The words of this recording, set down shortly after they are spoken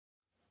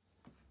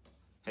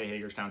Hey,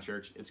 Hagerstown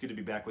Church. It's good to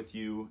be back with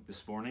you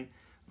this morning.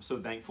 I'm so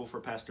thankful for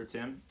Pastor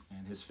Tim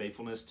and his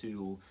faithfulness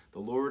to the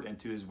Lord and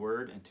to his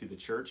word and to the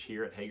church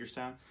here at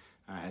Hagerstown.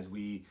 As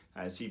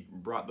he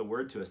brought the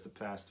word to us the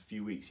past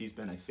few weeks, he's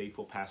been a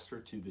faithful pastor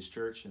to this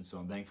church, and so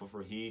I'm thankful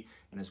for he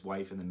and his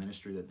wife and the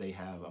ministry that they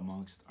have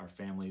amongst our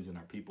families and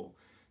our people.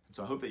 And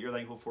so I hope that you're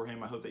thankful for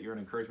him. I hope that you're an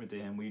encouragement to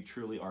him. We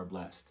truly are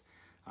blessed.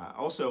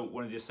 Also,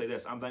 want to just say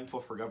this. I'm thankful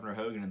for Governor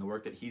Hogan and the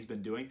work that he's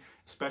been doing.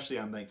 Especially,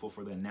 I'm thankful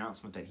for the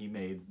announcement that he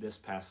made this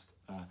past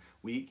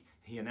week.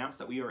 He announced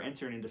that we are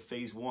entering into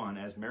phase 1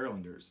 as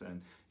Marylanders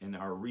and in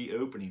our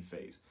reopening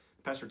phase.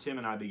 Pastor Tim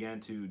and I began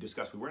to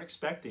discuss. We weren't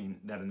expecting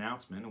that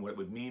announcement and what it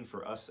would mean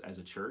for us as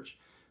a church,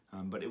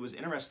 but it was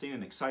interesting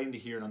and exciting to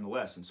hear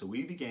nonetheless. And so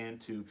we began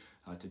to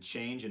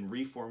change and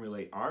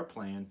reformulate our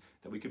plan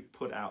that we could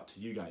put out to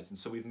you guys. And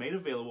so we've made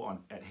available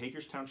at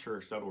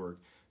HagerstownChurch.org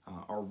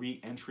our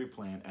re-entry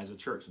plan as a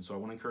church. And so I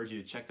want to encourage you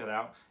to check that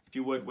out. If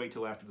you would, wait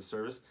till after the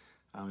service,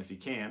 if you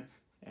can.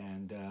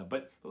 And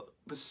but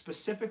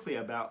specifically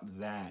about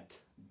that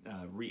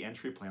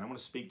re-entry plan, I want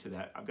to speak to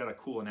that. I've got a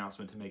cool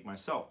announcement to make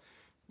myself.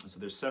 So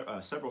there's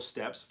several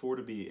steps, 4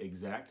 to be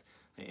exact,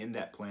 in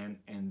that plan.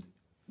 And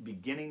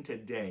beginning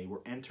today, we're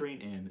entering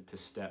into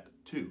step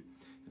 2.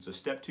 And so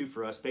step 2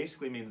 for us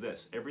basically means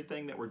this.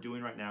 Everything that we're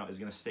doing right now is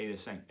going to stay the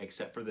same,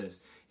 except for this.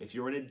 If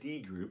you're in a D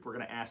group, we're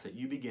going to ask that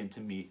you begin to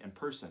meet in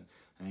person.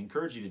 And I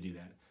encourage you to do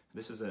that.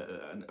 This is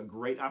a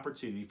great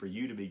opportunity for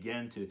you to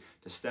begin to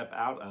step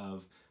out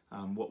of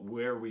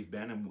where we've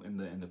been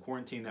in the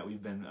quarantine that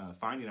we've been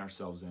finding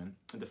ourselves in,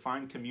 and to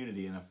find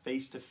community in a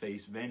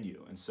face-to-face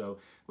venue. And so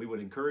we would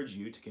encourage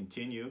you to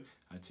continue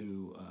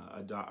to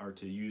adopt or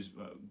to use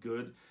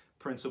good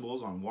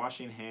principles on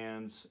washing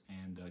hands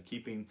and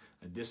keeping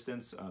a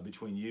distance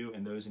between you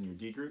and those in your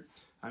D group.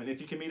 And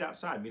if you can meet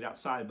outside, meet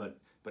outside. But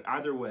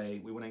either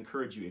way, we want to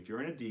encourage you, if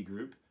you're in a D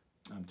group,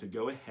 to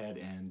go ahead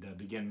and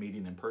begin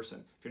meeting in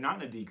person. If you're not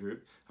in a D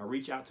group,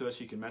 reach out to us.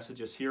 You can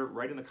message us here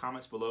right in the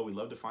comments below. We'd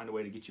love to find a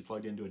way to get you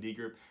plugged into a D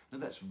group. I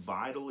know that's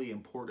vitally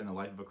important in the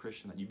life of a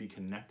Christian, that you be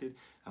connected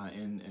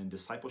in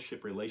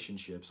discipleship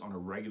relationships on a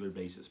regular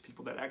basis.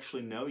 People that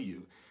actually know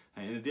you.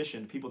 And in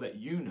addition, people that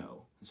you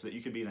know, so that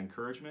you can be an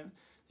encouragement,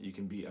 that you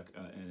can be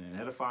an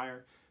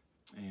edifier,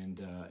 and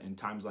in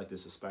times like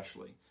this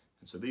especially.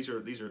 And so this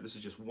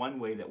is just one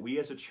way that we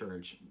as a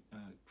church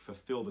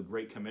fulfill the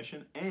Great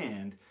Commission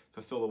and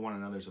fulfill the one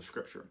another's of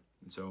Scripture.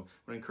 And so I want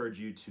to encourage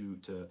you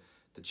to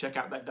check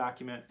out that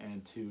document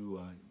and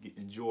to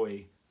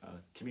enjoy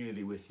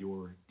community with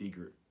your D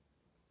group.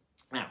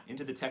 Now,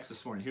 into the text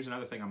this morning. Here's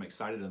another thing I'm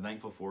excited and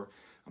thankful for.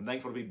 I'm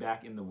thankful to be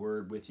back in the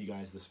Word with you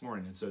guys this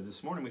morning. And so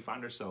this morning we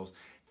find ourselves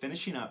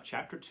finishing up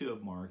chapter 2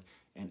 of Mark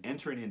and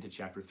entering into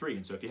chapter 3.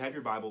 And so if you have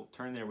your Bible,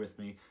 turn there with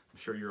me. I'm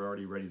sure you're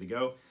already ready to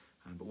go.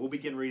 But we'll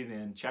begin reading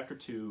in chapter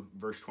 2,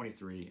 verse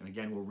 23. And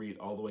again, we'll read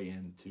all the way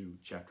into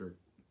chapter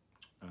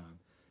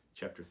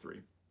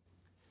 3.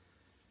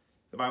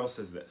 The Bible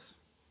says this,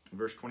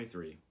 verse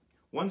 23.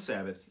 One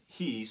Sabbath,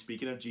 he,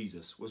 speaking of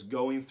Jesus, was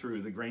going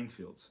through the grain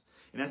fields.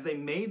 And as they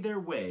made their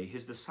way,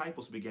 his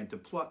disciples began to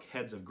pluck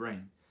heads of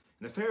grain.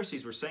 And the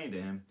Pharisees were saying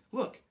to him,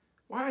 "Look,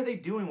 why are they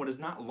doing what is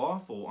not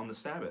lawful on the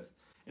Sabbath?"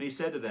 And he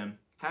said to them,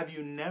 "Have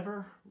you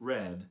never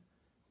read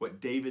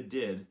what David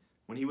did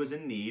when he was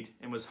in need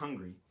and was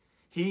hungry?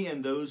 He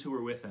and those who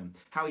were with him,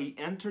 how he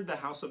entered the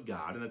house of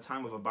God in the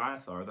time of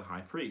Abiathar the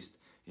high priest,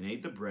 and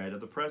ate the bread of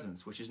the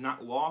presence, which is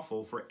not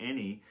lawful for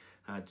any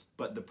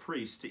but the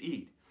priests to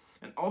eat,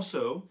 and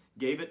also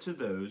gave it to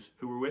those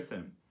who were with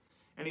him.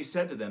 And he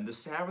said to them, the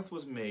Sabbath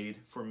was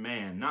made for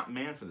man, not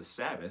man for the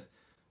Sabbath,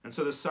 and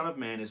so the Son of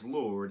Man is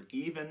Lord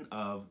even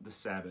of the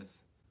Sabbath."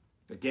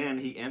 Again,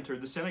 he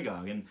entered the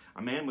synagogue, and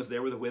a man was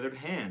there with a withered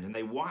hand, and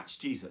they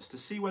watched Jesus to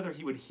see whether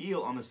he would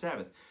heal on the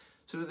Sabbath,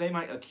 so that they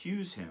might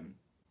accuse him.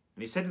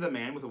 And he said to the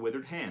man with a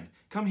withered hand,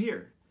 "Come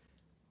here."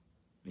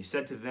 And he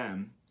said to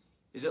them,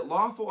 "Is it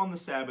lawful on the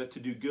Sabbath to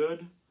do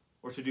good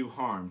or to do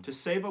harm, to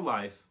save a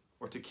life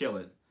or to kill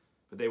it?"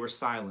 But they were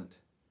silent.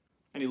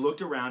 And he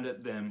looked around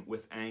at them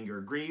with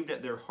anger, grieved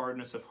at their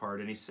hardness of heart,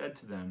 and he said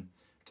to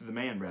the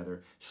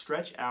man,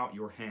 "Stretch out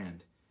your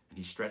hand." And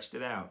he stretched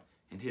it out,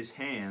 and his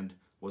hand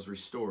was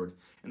restored.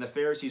 And the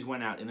Pharisees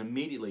went out and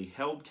immediately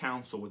held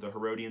counsel with the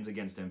Herodians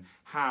against him,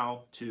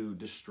 how to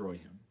destroy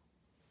him.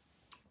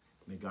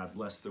 May God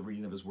bless the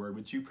reading of his word.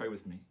 Would you pray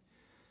with me?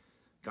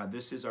 God,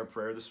 this is our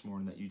prayer this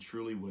morning, that you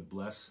truly would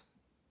bless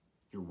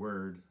your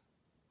word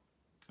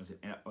as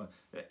it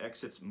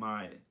exits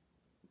my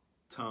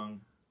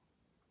tongue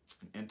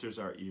and enters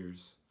our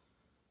ears.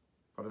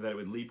 Father, that it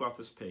would leap off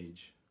this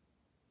page,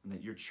 and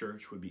that your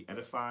church would be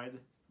edified,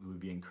 we would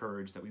be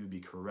encouraged, that we would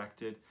be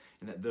corrected,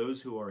 and that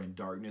those who are in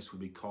darkness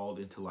would be called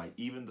into light.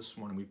 Even this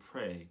morning, we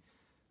pray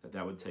that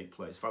that would take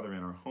place. Father,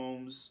 in our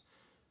homes,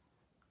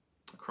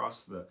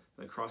 across the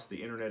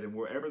internet, and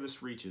wherever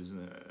this reaches,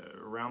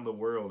 around the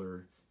world,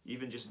 or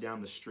even just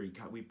down the street,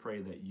 God, we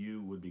pray that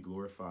you would be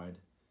glorified,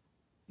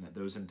 and that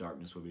those in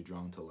darkness would be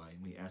drawn to light.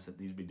 And we ask that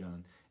these be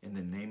done in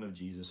the name of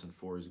Jesus and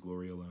for his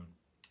glory alone.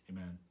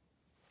 Amen.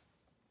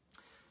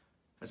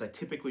 As I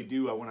typically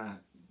do, I want to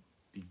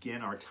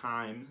begin our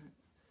time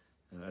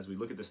as we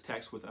look at this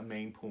text with a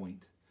main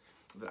point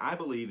that I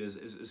believe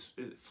is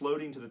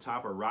floating to the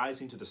top or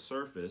rising to the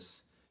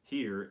surface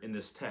here in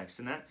this text.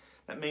 And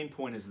that main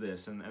point is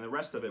this, and the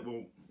rest of it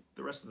will,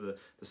 the rest of the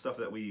stuff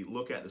that we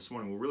look at this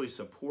morning will really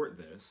support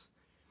this.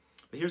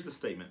 But here's the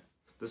statement: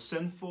 the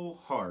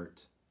sinful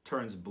heart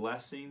turns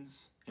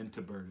blessings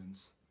into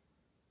burdens,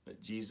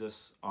 but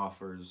Jesus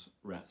offers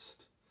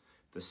rest.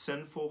 The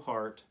sinful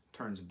heart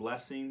turns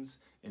blessings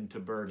into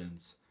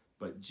burdens,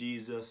 but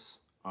Jesus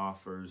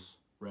offers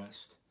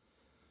rest.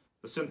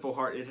 The sinful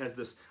heart, it has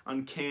this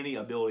uncanny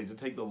ability to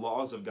take the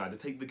laws of God, to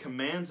take the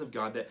commands of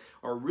God that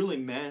are really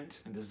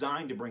meant and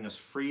designed to bring us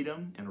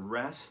freedom and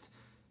rest,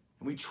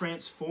 and we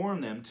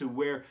transform them to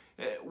where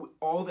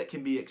all that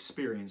can be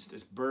experienced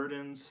is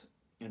burdens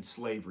and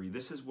slavery.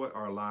 This is what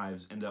our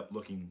lives end up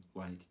looking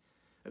like.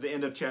 At the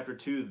end of chapter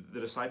 2, the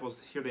disciples,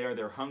 here they are,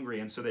 they're hungry,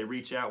 and so they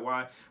reach out.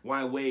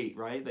 Why wait,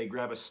 right? They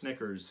grab a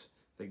Snickers.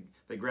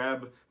 They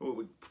grab what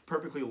would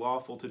perfectly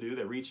lawful to do.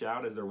 They reach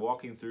out as they're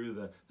walking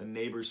through the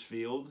neighbor's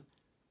field,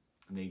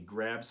 and they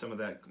grab some of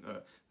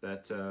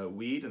that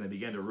weed, and they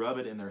begin to rub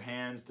it in their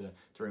hands to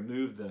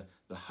remove the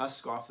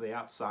husk off the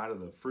outside of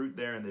the fruit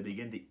there, and they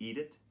begin to eat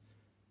it.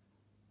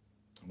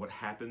 What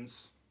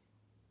happens?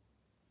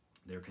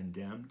 They're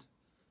condemned.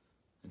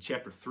 In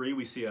chapter 3,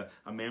 we see a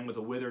man with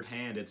a withered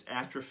hand. It's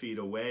atrophied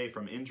away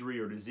from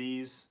injury or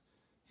disease.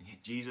 And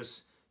yet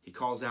Jesus, he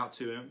calls out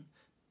to him,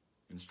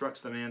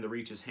 instructs the man to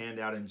reach his hand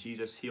out, and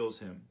Jesus heals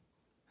him.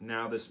 And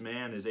now this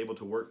man is able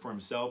to work for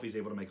himself. He's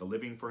able to make a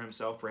living for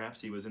himself. Perhaps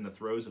he was in the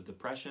throes of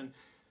depression.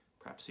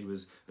 Perhaps he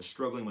was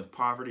struggling with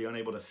poverty,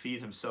 unable to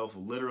feed himself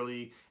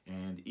literally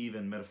and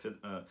even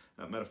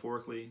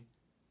metaphorically.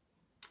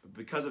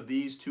 Because of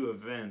these two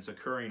events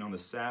occurring on the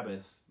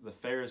Sabbath, the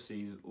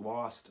Pharisees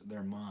lost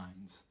their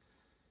minds.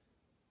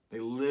 They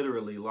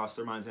literally lost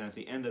their minds. And at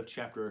the end of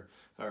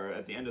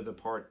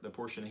the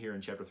portion here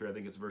in chapter 3, I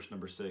think it's verse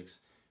number 6,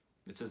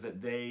 it says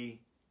that they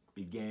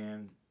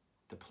began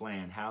to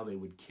plan how they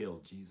would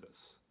kill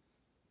Jesus.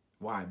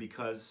 Why?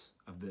 Because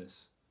of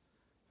this.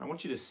 I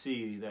want you to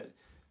see that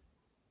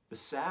the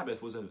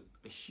Sabbath was a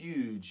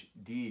huge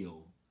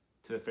deal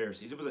to the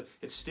Pharisees.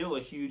 It's still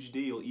a huge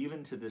deal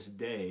even to this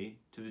day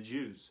to the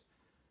Jews.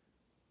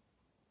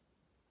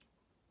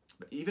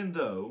 But even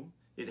though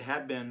it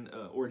had been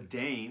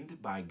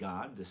ordained by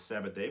God, this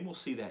Sabbath day, and we'll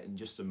see that in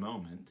just a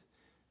moment,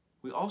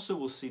 we also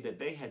will see that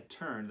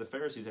the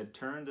Pharisees had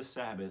turned the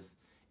Sabbath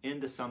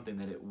into something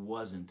that it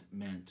wasn't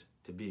meant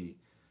to be.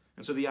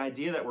 And so the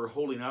idea that we're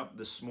holding up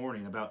this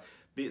morning about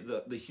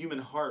the human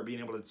heart being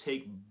able to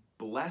take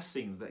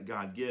blessings that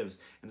God gives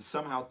and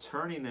somehow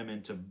turning them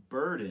into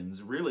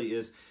burdens really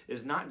is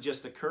not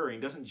just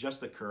doesn't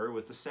just occur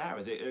with the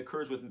Sabbath. It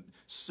occurs with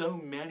so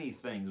many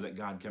things that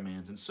God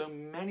commands and so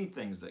many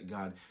things that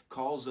God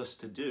calls us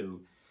to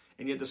do.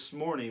 And yet this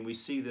morning we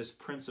see this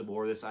principle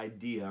or this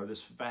idea or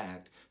this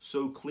fact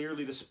so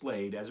clearly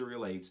displayed as it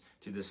relates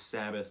to the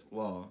Sabbath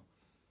law.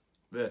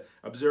 The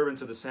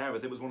observance of the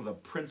Sabbath, it was one of the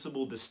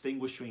principal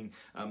distinguishing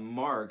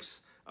marks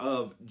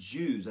of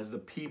Jews as the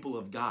people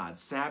of God.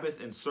 Sabbath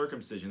and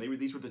circumcision,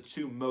 these were the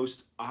two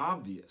most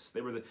obvious.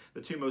 They were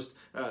the two most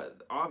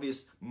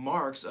obvious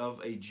marks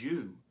of a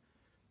Jew.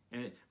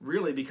 And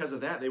really, because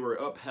of that, they were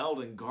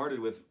upheld and guarded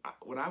with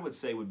what I would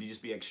say would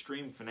just be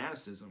extreme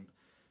fanaticism.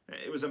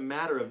 It was a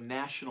matter of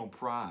national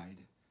pride.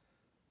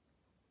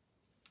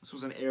 This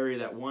was an area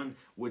that one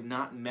would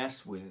not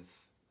mess with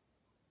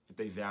if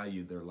they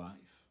valued their life.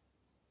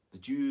 The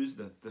Jews,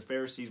 the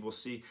Pharisees, we'll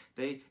see,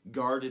 they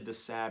guarded the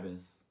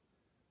Sabbath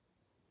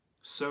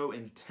so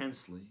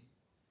intensely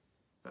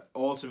that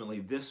ultimately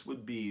this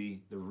would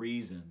be the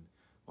reason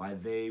why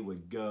they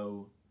would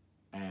go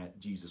at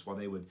Jesus, why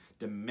they would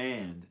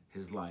demand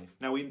his life.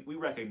 Now we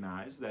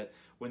recognize that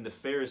when the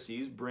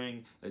Pharisees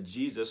bring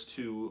Jesus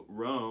to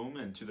Rome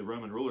and to the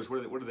Roman rulers,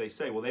 what do they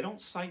say? Well, they don't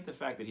cite the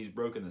fact that he's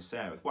broken the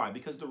Sabbath. Why?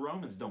 Because the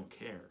Romans don't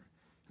care.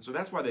 And so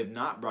that's why they've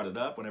not brought it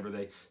up whenever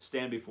they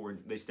stand before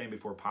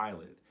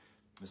Pilate.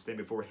 They stand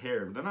before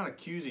Herod. They're not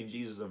accusing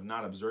Jesus of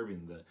not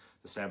observing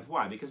the Sabbath.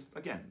 Why? Because,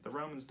 again, the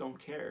Romans don't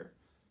care.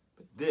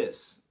 But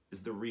this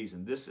is the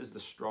reason. This is the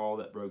straw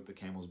that broke the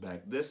camel's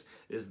back. This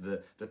is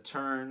the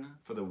turn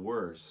for the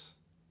worse,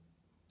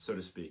 so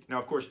to speak. Now,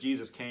 of course,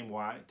 Jesus came,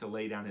 why? To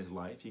lay down his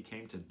life. He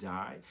came to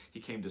die. He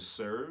came to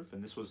serve.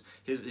 And this was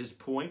his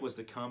point was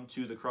to come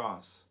to the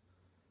cross.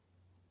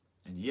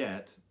 And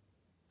yet,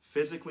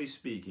 physically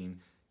speaking,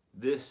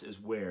 this is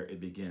where it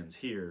begins,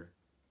 here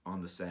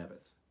on the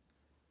Sabbath.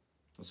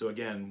 So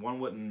again, one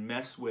wouldn't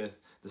mess with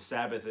the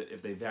Sabbath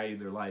if they valued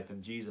their life.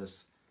 And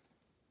Jesus,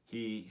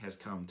 he has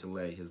come to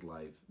lay his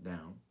life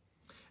down.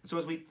 And so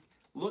as we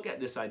look at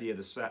this idea of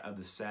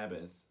the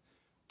Sabbath,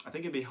 I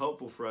think it'd be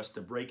helpful for us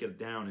to break it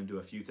down into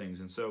a few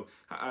things. And so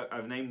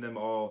I've named them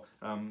all,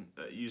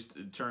 used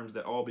terms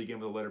that all begin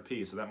with the letter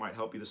P. So that might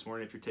help you this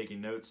morning if you're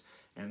taking notes.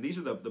 And these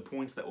are the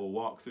points that we'll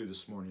walk through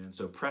this morning. And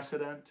so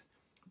precedent,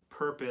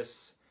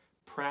 purpose,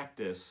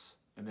 practice,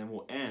 and then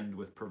we'll end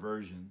with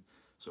perversion.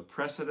 So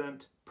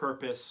precedent,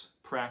 purpose,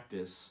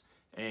 practice,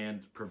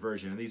 and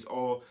perversion. And these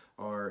all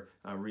are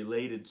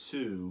related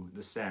to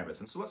the Sabbath.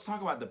 And so let's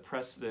talk about the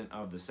precedent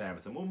of the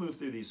Sabbath. And we'll move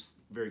through these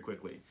very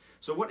quickly.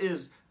 So what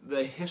is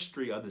the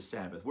history of the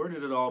Sabbath? Where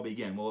did it all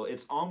begin? Well,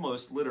 it's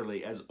almost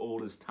literally as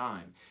old as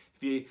time.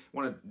 If you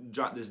want to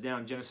jot this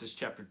down, Genesis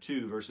chapter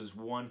 2, verses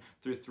 1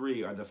 through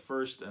 3 are the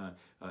first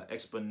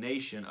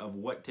explanation of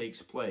what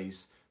takes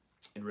place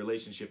in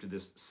relationship to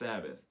this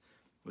Sabbath,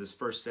 this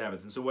first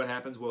Sabbath. And so what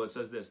happens? Well, it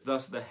says this: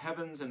 "Thus the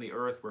heavens and the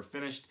earth were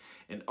finished,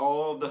 and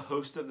all the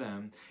host of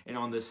them. And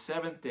on the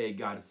seventh day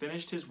God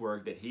finished his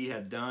work that he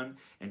had done,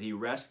 and he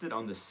rested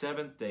on the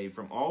seventh day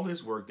from all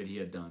his work that he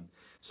had done.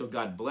 So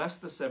God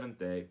blessed the seventh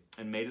day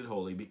and made it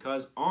holy,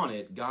 because on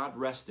it God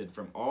rested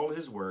from all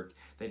his work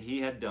that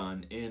he had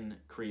done in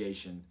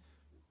creation."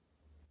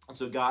 And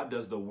so God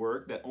does the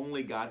work that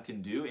only God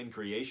can do in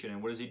creation.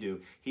 And what does he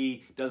do?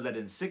 He does that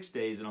in 6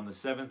 days, and on the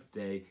seventh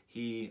day,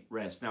 he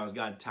rests. Now, is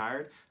God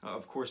tired?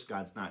 Of course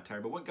God's not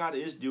tired. But what God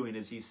is doing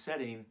is he's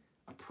setting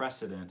a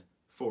precedent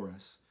for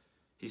us.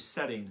 He's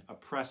setting a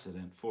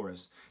precedent for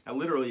us. Now,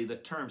 literally, the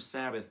term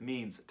Sabbath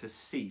means to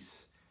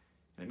cease.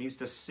 And it means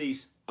to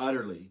cease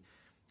utterly.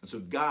 And so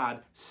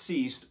God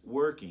ceased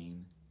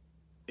working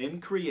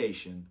in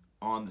creation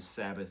on the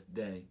Sabbath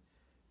day.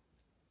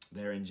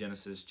 There in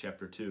Genesis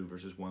chapter 2,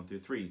 verses 1 through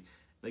 3.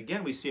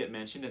 Again, we see it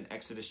mentioned in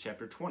Exodus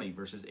chapter 20,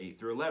 verses 8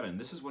 through 11.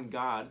 This is when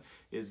God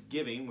is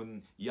giving,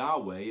 when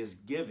Yahweh is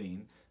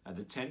giving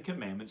the Ten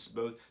Commandments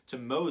both to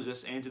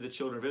Moses and to the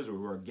children of Israel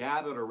who are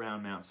gathered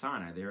around Mount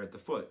Sinai there at the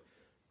foot.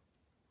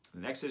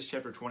 In Exodus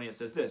chapter 20, it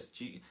says this: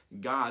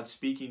 God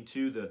speaking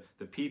to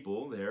the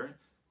people there,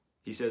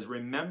 he says,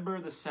 "Remember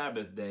the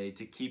Sabbath day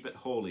to keep it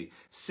holy.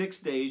 6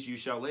 days you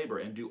shall labor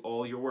and do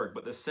all your work.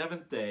 But the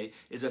seventh day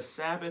is a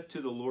Sabbath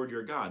to the Lord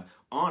your God.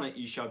 On it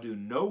you shall do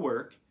no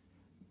work,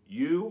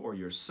 you or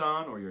your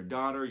son or your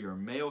daughter, your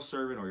male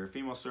servant or your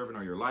female servant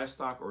or your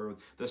livestock or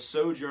the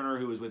sojourner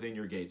who is within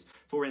your gates.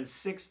 For in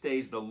 6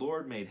 days the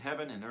Lord made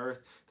heaven and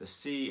earth, the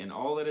sea and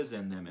all that is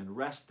in them, and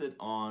rested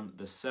on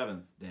the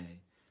seventh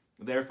day.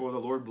 Therefore the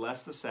Lord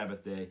blessed the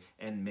Sabbath day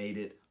and made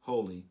it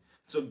holy."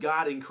 So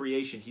God in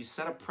creation, he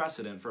set a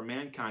precedent for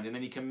mankind, and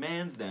then he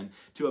commands them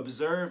to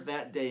observe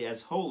that day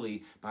as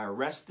holy by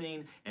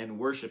resting and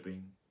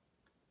worshiping.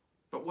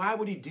 But why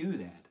would he do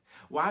that?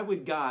 Why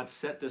would God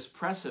set this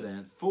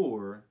precedent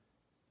for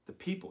the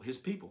people, his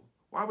people?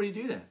 Why would he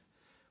do that?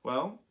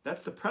 Well,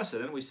 that's the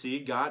precedent. We see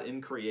God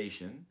in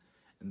creation,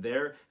 and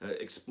they're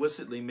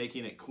explicitly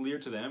making it clear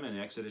to them in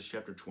Exodus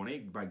chapter 20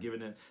 by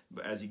giving it,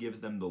 as he gives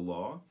them the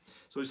law.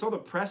 So we saw the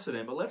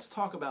precedent, but let's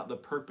talk about the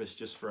purpose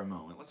just for a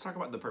moment. Let's talk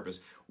about the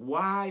purpose.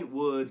 Why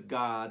would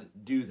God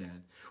do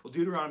that? Well,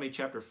 Deuteronomy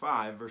chapter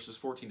 5, verses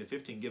 14 to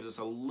 15 gives us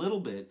a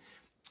little bit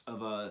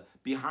of a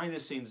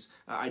behind-the-scenes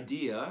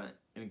idea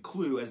and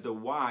clue as to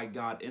why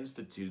God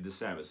instituted the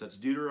Sabbath. So that's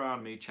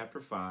Deuteronomy chapter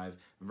 5,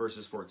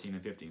 verses 14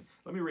 and 15.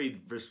 Let me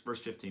read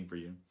verse 15 for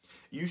you.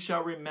 "You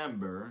shall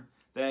remember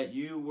that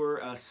you were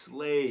a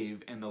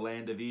slave in the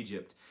land of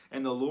Egypt,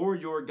 and the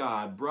Lord your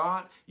God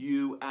brought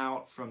you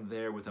out from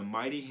there with a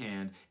mighty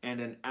hand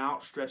and an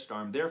outstretched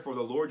arm. Therefore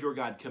the Lord your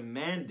God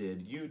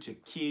commanded you to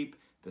keep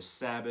the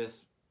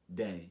Sabbath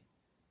day."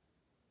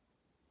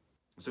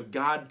 So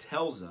God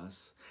tells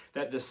us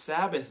that the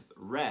Sabbath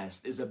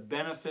rest is a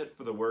benefit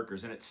for the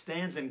workers, and it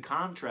stands in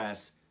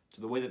contrast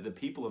to the way that the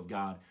people of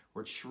God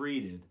were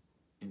treated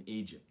in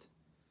Egypt.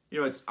 You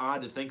know, it's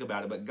odd to think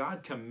about it, but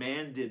God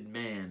commanded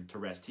man to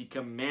rest. He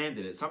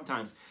commanded it.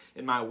 Sometimes,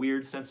 in my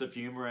weird sense of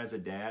humor as a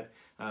dad,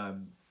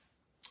 I'll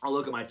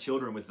look at my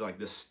children with like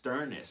this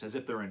sternness as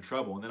if they're in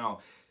trouble, and then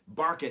I'll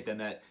bark at them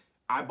that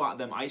I bought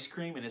them ice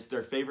cream and it's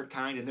their favorite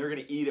kind, and they're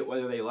going to eat it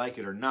whether they like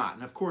it or not.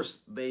 And of course,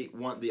 they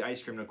want the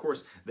ice cream, and of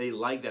course, they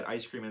like that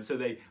ice cream, and so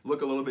they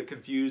look a little bit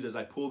confused as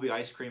I pull the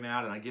ice cream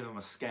out and I give them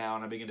a scowl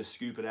and I begin to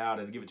scoop it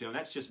out and give it to them.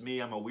 That's just me.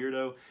 I'm a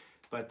weirdo.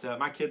 But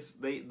my kids,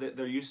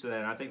 they're used to that,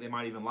 and I think they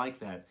might even like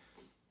that.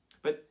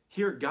 But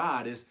here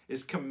God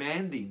is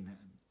commanding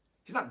them.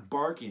 He's not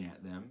barking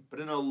at them, but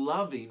in a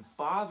loving,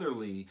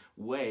 fatherly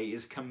way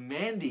is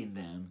commanding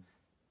them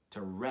to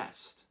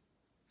rest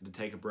and to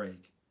take a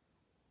break.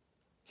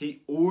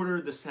 He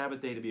ordered the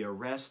Sabbath day to be a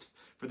rest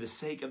for the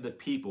sake of the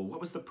people.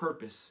 What was the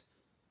purpose?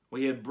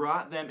 Well, he had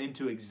brought them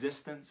into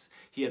existence.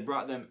 He had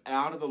brought them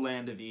out of the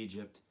land of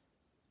Egypt,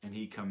 and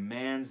he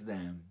commands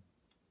them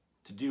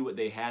to do what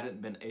they hadn't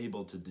been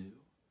able to do,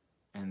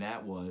 and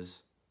that was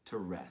to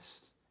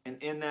rest. And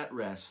in that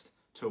rest,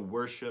 to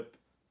worship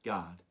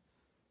God.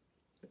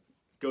 It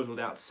goes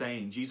without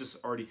saying. Jesus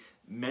already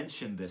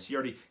mentioned this. He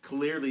already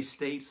clearly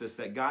states this,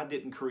 that God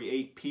didn't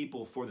create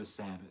people for the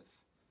Sabbath,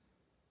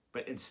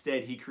 but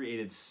instead he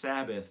created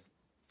Sabbath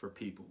for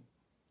people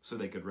so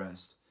they could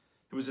rest.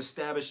 It was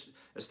established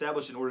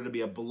in order to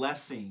be a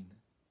blessing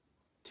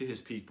to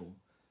his people,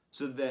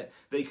 so that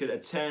they could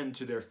attend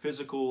to their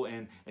physical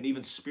and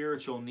even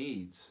spiritual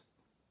needs,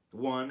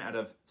 1 out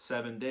of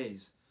 7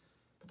 days.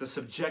 But the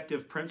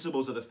subjective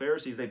principles of the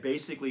Pharisees,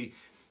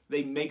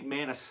 they make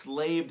man a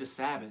slave to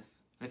Sabbath.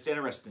 And it's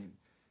interesting.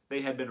 They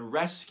had been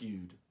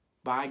rescued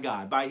by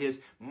God, by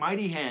his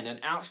mighty hand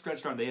and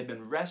outstretched arm. They had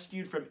been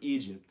rescued from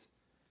Egypt,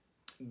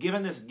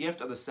 given this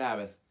gift of the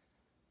Sabbath.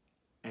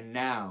 And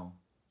now,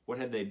 what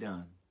had they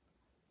done?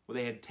 Well,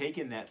 they had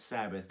taken that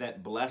Sabbath,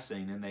 that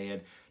blessing, and they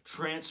had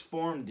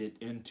transformed it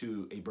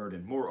into a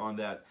burden. More on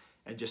that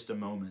in just a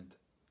moment.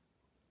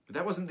 But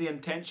that wasn't the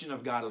intention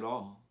of God at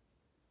all.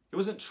 He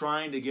wasn't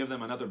trying to give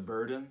them another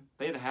burden.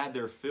 They had had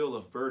their fill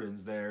of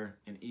burdens there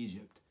in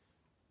Egypt.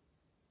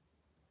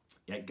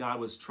 Yet God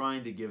was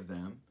trying to give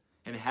them,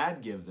 and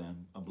had given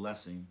them, a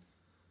blessing.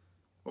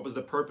 What was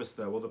the purpose,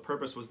 though? Well, the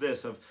purpose was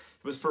this. It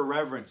was for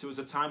reverence. It was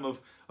a time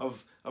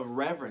of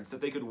reverence,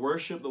 that they could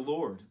worship the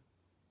Lord.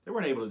 They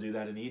weren't able to do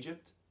that in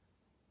Egypt.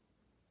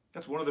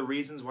 That's one of the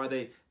reasons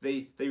why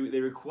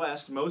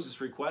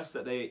Moses requests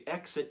that they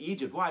exit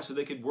Egypt. Why? So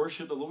they could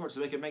worship the Lord, so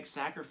they could make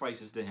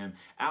sacrifices to him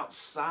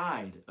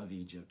outside of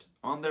Egypt,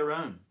 on their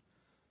own.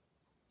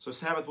 So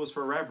Sabbath was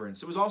for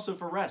reverence. It was also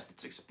for rest.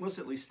 It's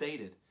explicitly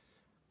stated.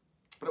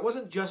 But it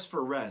wasn't just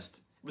for rest.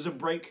 It was a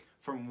break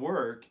from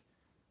work,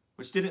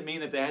 which didn't mean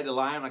that they had to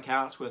lie on a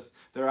couch with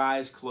their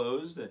eyes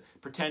closed,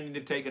 pretending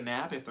to take a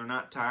nap if they're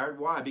not tired.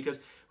 Why? Because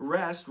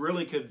rest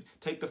really could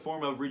take the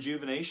form of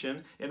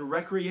rejuvenation and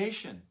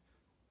recreation.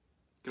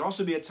 It could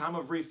also be a time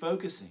of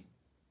refocusing.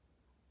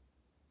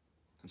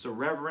 And so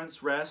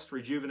reverence, rest,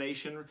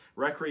 rejuvenation,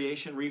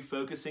 recreation,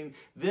 refocusing,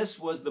 this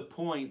was the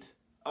point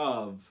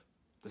of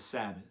the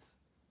Sabbath.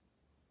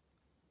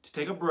 To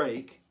take a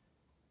break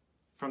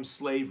from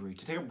slavery,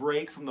 to take a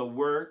break from the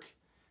work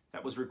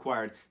that was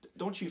required.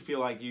 Don't you feel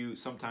like you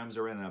sometimes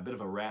are in a bit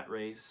of a rat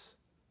race?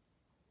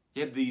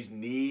 You have these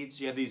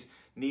needs. You have these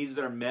needs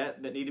that are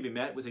met, that need to be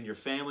met within your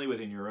family,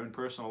 within your own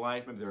personal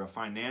life. Maybe they're a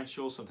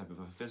financial, some type of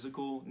a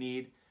physical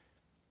need.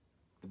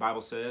 The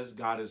Bible says,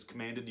 God has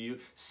commanded you,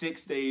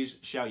 6 days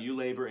shall you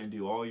labor and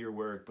do all your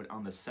work, but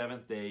on the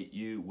seventh day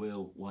you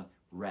will what?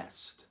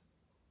 Rest.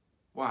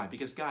 Why?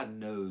 Because God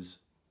knows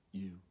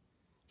you.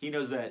 He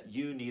knows that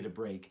you need a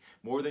break.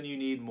 More than you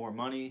need more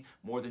money,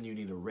 more than you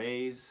need a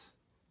raise,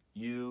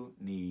 you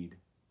need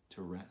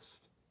to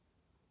rest.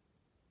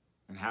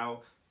 And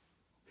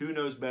who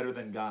knows better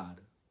than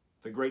God?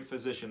 The great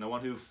physician, the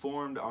one who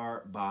formed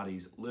our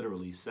bodies,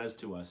 literally says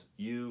to us,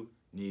 you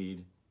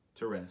need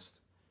to rest.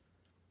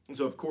 And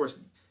so, of course,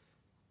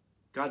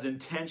 God's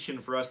intention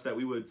for us that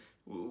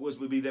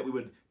would be that we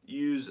would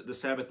use the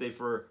Sabbath day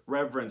for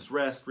reverence,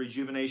 rest,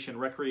 rejuvenation,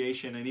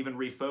 recreation, and even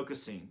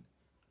refocusing.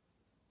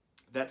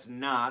 That's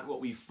not what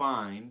we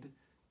find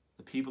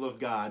the people of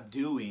God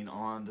doing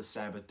on the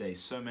Sabbath day.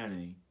 So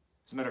many.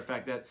 As a matter of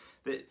fact, that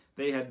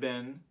they had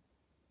been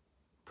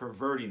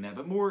perverting that.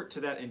 But more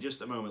to that in just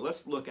a moment.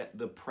 Let's look at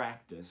the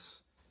practice.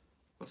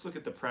 Let's look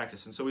at the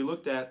practice. And so we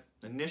looked at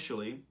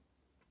initially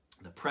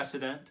the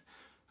precedent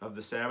of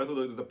the Sabbath. We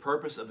looked at the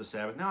purpose of the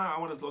Sabbath. Now I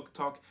want to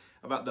talk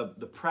about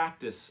the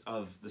practice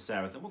of the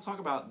Sabbath. And we'll talk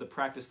about the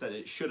practice that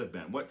it should have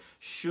been. What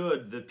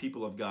should the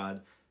people of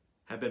God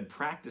have been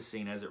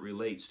practicing as it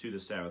relates to the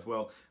Sabbath?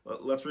 Well,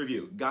 let's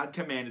review. God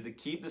commanded to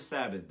keep the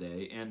Sabbath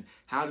day. And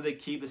how do they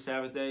keep the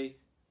Sabbath day?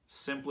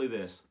 Simply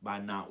this, by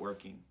not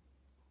working.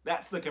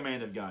 That's the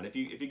command of God. If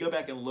you go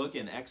back and look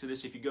in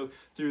Exodus, if you go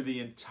through the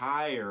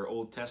entire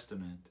Old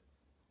Testament,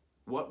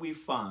 what we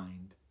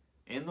find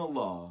in the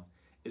law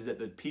is that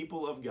the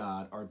people of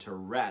God are to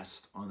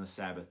rest on the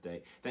Sabbath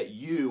day, that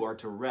you are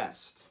to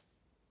rest.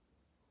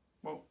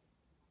 Well,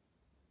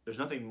 there's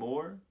nothing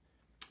more,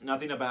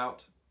 nothing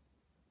about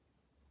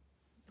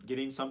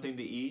getting something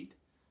to eat.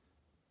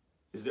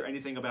 Is there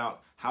anything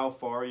about how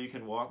far you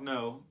can walk?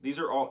 No, these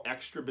are all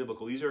extra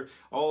biblical. These are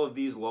all of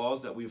these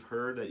laws that we've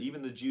heard that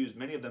even the Jews,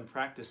 many of them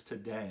practice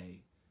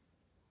today,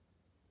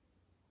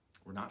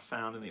 were not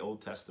found in the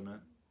Old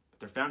Testament, but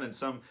they're found in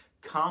some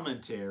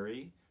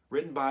commentary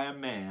written by a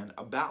man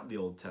about the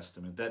Old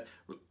Testament that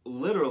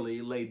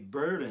literally laid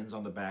burdens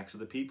on the backs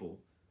of the people.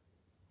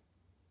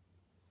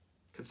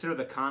 Consider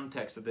the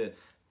context that the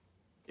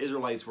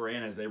Israelites were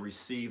in as they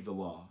received the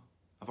law.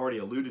 I've already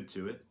alluded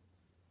to it.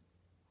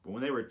 But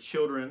when they were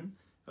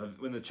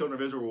when the children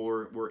of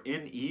Israel were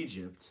in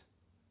Egypt,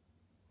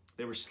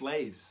 they were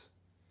slaves.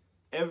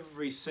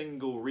 Every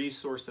single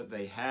resource that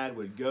they had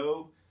would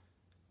go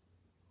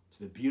to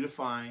the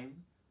beautifying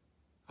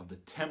of the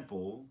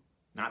temple,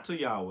 not to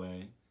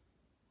Yahweh.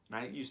 And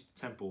I use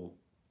temple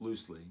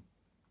loosely,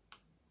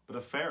 but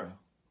of Pharaoh.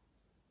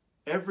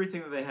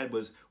 Everything that they had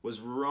was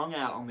wrung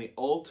out on the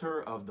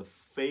altar of the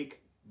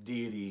fake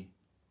deity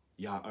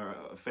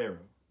Pharaoh.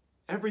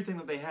 Everything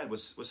that they had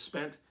was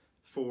spent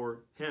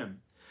for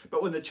him.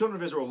 But when the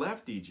children of Israel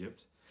left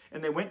Egypt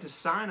and they went to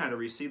Sinai to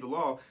receive the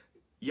law,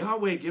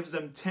 Yahweh gives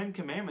them 10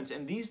 commandments,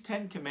 and these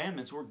 10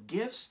 commandments were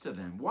gifts to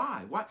them.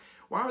 Why?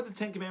 Why were the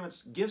 10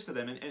 commandments gifts to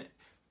them? And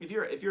if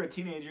you're a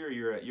teenager or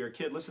you're a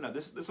kid, listen up.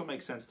 This will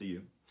make sense to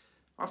you.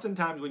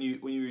 Oftentimes when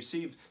you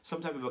receive some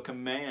type of a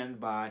command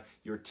by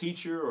your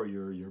teacher or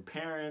your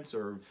parents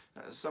or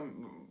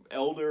some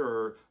elder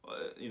or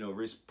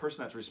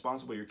person that's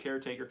responsible, your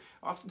caretaker,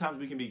 oftentimes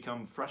we can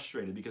become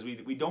frustrated because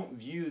we don't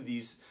view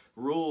these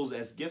rules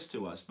as gifts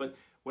to us. But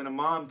when a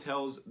mom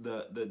tells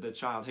the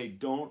child, hey,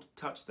 don't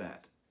touch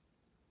that,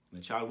 And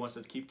the child wants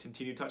to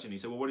continue touching. He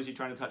said, well, what is he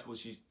trying to touch? Well,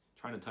 she's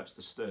trying to touch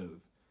the stove.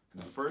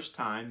 And the first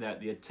time that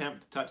the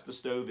attempt to touch the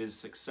stove is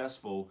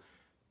successful,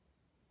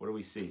 what do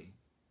we see?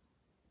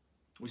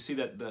 We see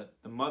that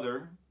the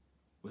mother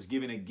was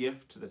giving a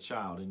gift to the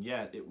child, and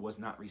yet it was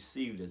not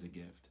received as a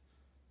gift.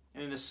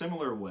 And in a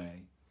similar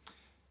way,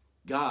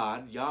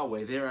 God,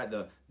 Yahweh, there at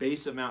the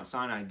base of Mount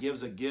Sinai,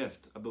 gives a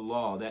gift of the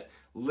law that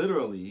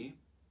literally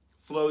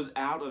flows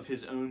out of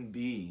his own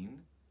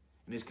being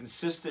and is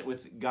consistent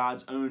with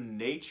God's own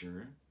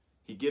nature.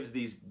 He gives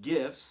these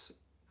gifts,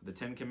 the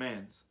Ten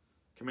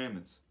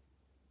Commandments.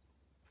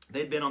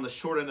 They'd been on the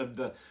short end of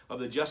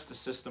the justice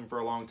system for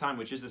a long time,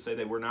 which is to say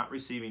they were not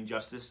receiving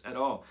justice at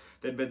all.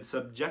 They'd been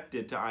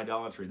subjected to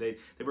idolatry.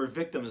 They were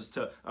victims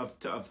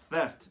of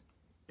theft,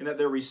 in that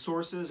their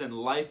resources and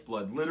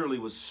lifeblood literally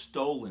was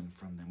stolen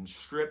from them,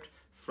 stripped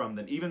from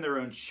them, even their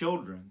own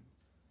children.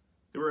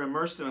 They were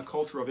immersed in a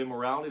culture of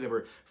immorality. They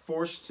were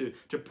forced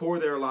to pour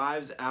their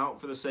lives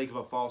out for the sake of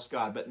a false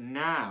god. But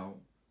now,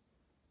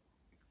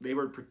 they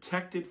were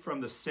protected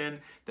from the sin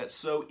that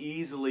so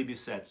easily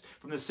besets,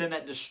 from the sin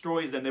that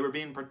destroys them. They were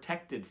being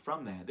protected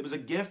from that. There was a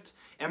gift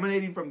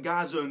emanating from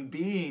God's own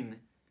being,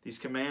 these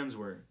commands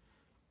were.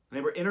 And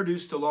they were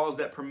introduced to laws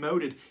that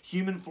promoted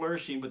human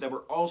flourishing, but that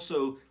were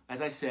also,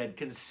 as I said,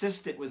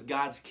 consistent with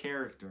God's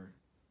character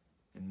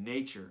and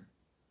nature.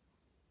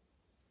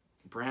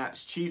 And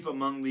perhaps chief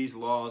among these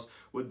laws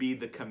would be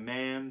the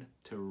command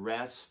to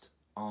rest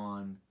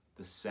on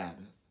the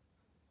Sabbath.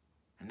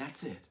 And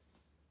that's it.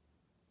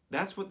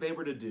 That's what they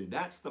were to do.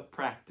 That's the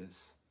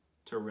practice,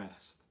 to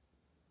rest.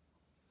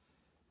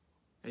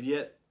 And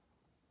yet,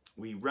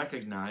 we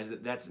recognize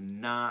that that's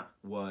not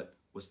what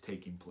was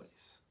taking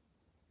place.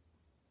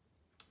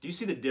 Do you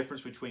see the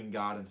difference between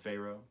God and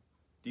Pharaoh?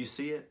 Do you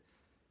see it?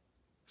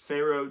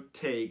 Pharaoh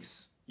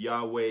takes,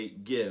 Yahweh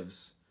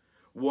gives.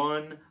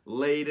 One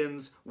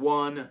ladens,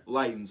 one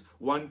lightens.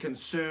 One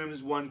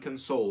consumes, one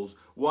consoles.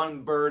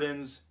 One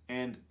burdens,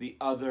 and the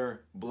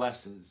other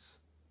blesses.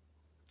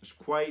 There's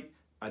quite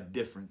a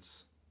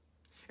difference.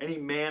 Any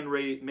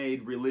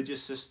man-made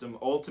religious system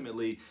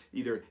ultimately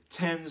either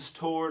tends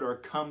toward or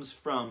comes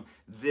from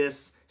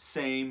this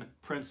same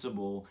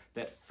principle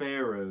that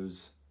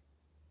Pharaoh's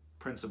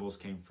principles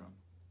came from.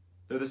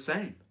 They're the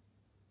same.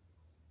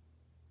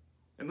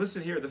 And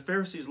listen here, the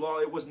Pharisees' law,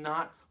 it was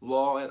not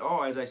law at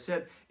all. As I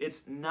said,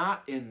 it's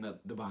not in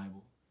the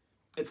Bible.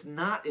 It's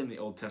not in the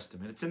Old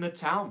Testament. It's in the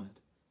Talmud.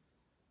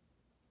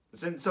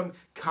 It's in some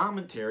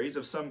commentaries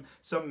of some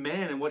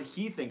man and what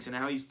he thinks and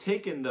how he's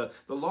taken the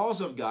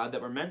laws of God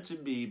that were meant to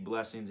be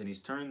blessings and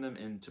he's turned them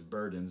into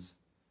burdens.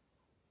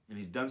 And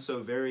he's done so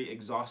very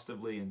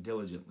exhaustively and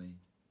diligently.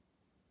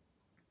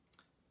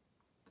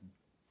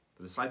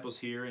 The disciples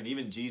here and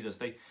even Jesus,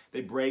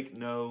 they break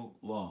no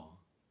law.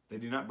 They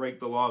do not break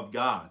the law of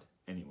God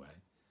anyway,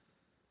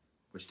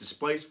 which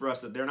displays for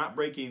us that they're not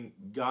breaking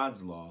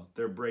God's law,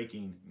 they're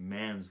breaking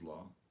man's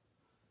law.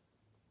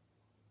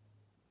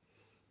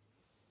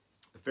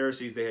 The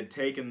Pharisees, they had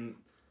taken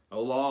a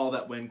law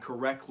that when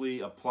correctly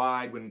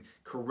applied, when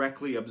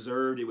correctly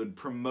observed, it would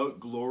promote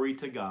glory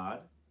to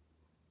God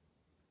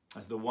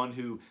as the one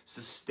who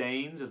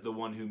sustains, as the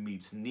one who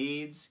meets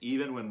needs,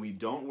 even when we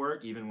don't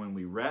work, even when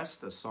we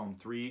rest, as Psalm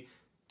 3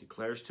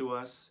 declares to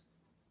us.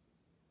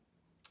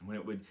 When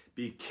it would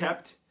be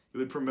kept, it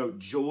would promote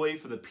joy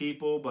for the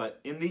people, but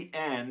in the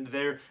end,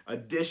 their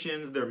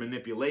additions, their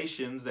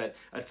manipulations that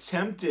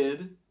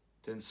attempted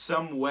to in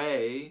some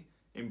way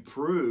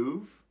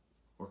improve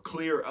or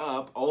clear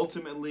up,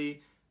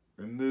 ultimately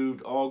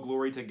removed all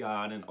glory to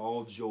God and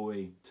all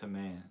joy to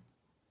man.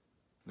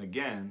 And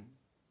again,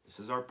 this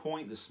is our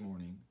point this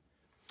morning,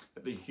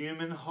 that the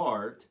human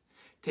heart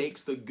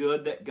takes the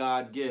good that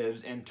God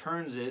gives and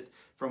turns it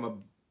from a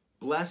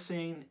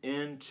blessing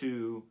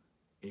into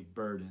a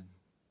burden.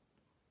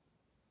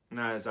 And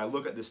as I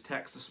look at this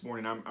text this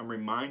morning, I'm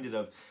reminded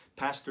of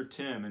Pastor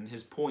Tim and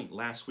his point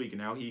last week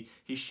and how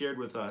he shared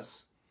with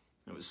us.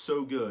 It was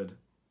so good.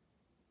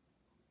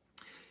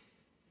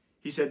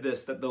 He said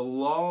this, that the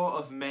law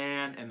of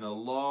man and the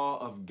law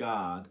of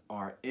God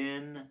are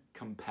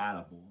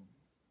incompatible.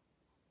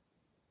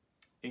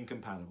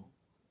 Incompatible.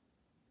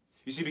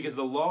 You see, because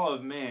the law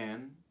of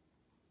man,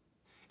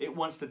 it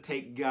wants to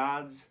take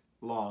God's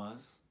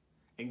laws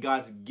and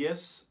God's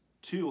gifts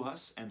to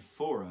us and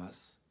for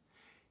us,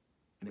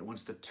 and it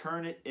wants to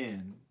turn it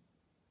in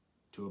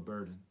to a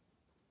burden.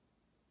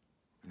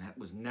 And that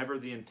was never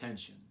the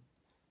intention.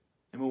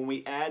 And when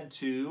we add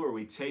to or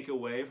we take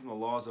away from the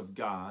laws of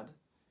God,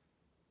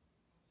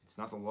 it's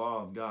not the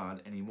law of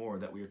God anymore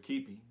that we are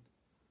keeping.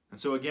 And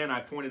so again, I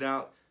pointed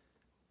out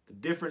the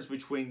difference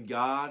between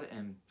God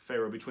and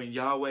Pharaoh, between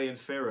Yahweh and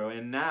Pharaoh.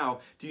 And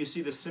now, do you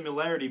see the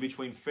similarity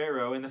between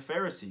Pharaoh and the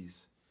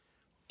Pharisees?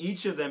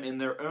 Each of them in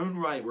their own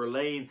right were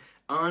laying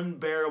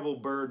unbearable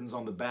burdens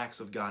on the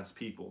backs of God's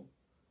people.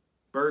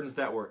 Burdens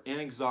that were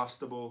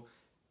inexhaustible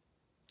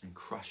and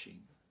crushing.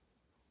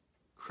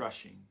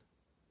 Crushing.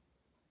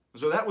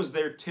 So that was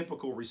their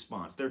typical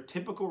response. Their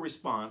typical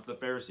response, the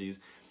Pharisees,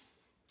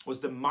 was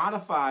to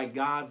modify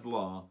God's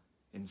law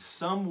in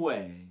some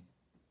way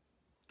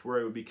to where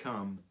it would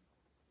become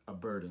a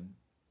burden.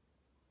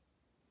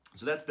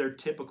 So that's their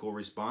typical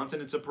response,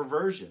 and it's a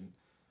perversion.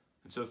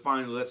 And so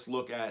finally, let's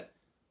look at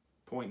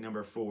point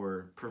number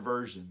 4,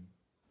 perversion.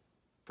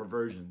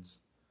 Perversions.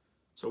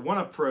 So one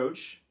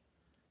approach,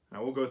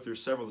 now we'll go through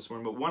several this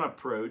morning, but one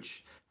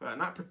approach,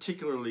 not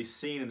particularly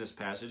seen in this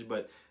passage,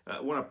 but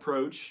one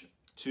approach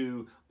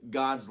to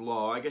God's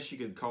law, I guess you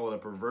could call it a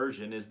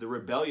perversion, is the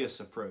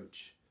rebellious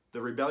approach.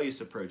 The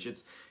rebellious approach.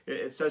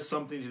 It says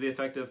something to the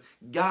effect of,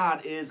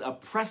 God is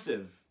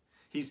oppressive.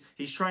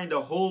 He's trying to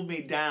hold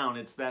me down.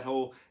 It's that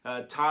whole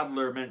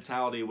toddler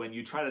mentality when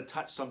you try to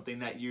touch something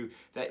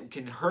that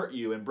can hurt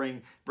you and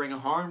bring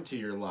harm to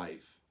your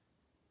life.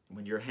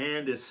 When your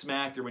hand is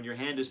smacked, or when your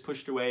hand is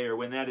pushed away, or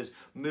when that is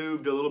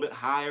moved a little bit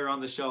higher on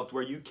the shelf to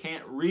where you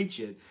can't reach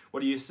it,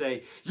 what do you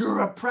say? You're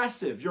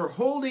oppressive. You're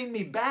holding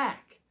me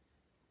back.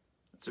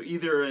 So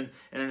either in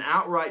an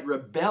outright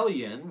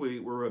rebellion,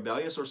 we're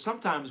rebellious, or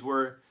sometimes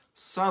we're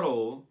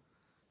subtle.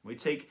 We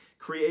take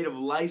creative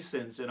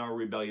license in our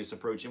rebellious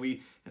approach, and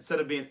we, instead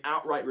of being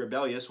outright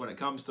rebellious when it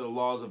comes to the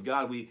laws of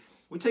God, we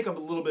take up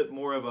a little bit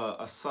more of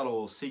a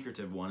subtle,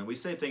 secretive one, and we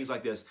say things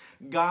like this: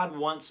 God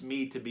wants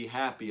me to be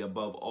happy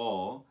above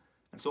all,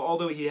 and so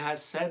although he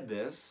has said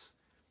this,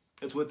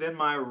 it's within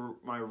my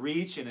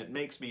reach, and it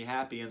makes me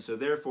happy, and so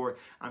therefore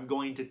I'm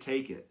going to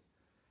take it.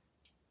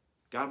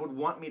 God would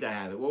want me to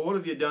have it. Well, what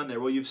have you done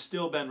there? Well, you've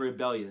still been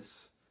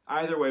rebellious.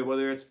 Either way,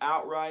 whether it's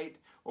outright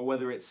or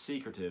whether it's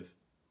secretive,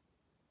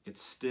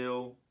 it's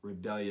still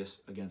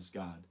rebellious against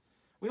God.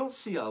 We don't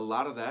see a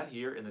lot of that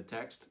here in the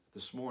text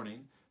this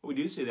morning, but we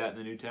do see that in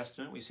the New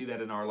Testament. We see that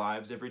in our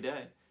lives every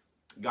day.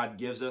 God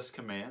gives us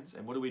commands,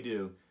 and what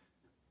do?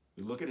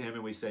 We look at him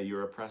and we say,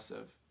 you're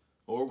oppressive.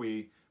 Or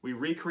we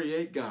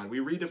recreate God. We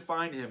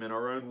redefine him in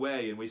our own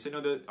way, and we say,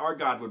 no, that our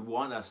God would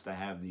want us to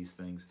have these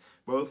things.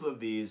 Both of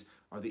these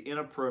are the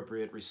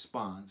inappropriate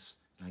response,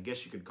 and I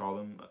guess you could call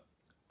them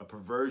a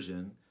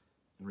perversion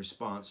in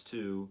response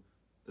to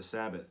the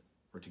Sabbath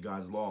or to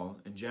God's law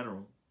in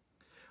general.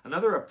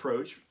 Another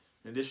approach,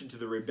 in addition to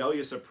the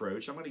rebellious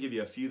approach, I'm going to give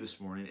you a few this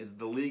morning, is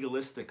the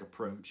legalistic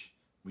approach.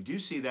 We do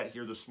see that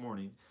here this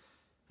morning.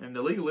 And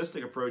the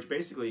legalistic approach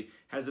basically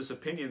has this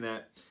opinion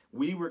that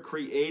we were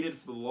created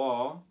for the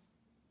law,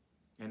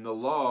 and the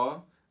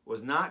law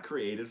was not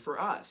created for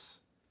us.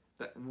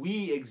 That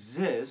we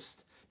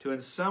exist to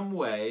in some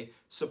way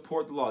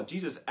support the law.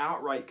 Jesus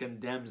outright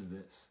condemns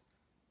this.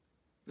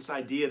 This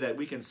idea that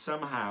we can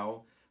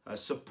somehow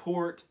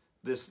support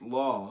this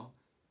law,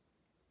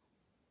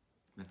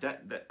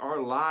 that our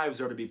lives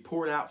are to be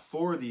poured out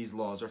for these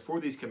laws or for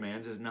these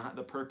commands, is not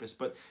the purpose,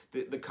 but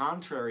the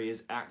contrary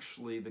is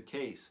actually the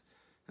case.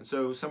 And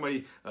so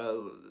somebody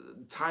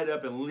tied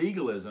up in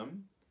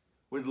legalism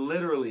would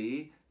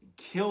literally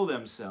kill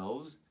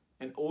themselves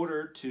in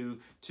order to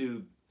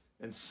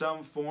in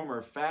some form or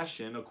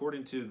fashion,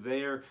 according to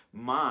their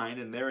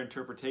mind and their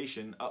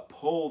interpretation,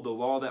 uphold the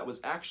law that was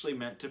actually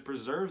meant to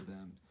preserve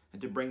them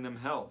and to bring them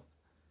health.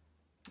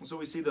 So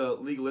we see the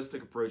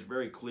legalistic approach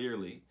very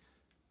clearly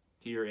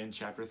here in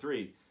chapter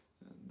 3.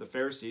 The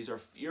Pharisees are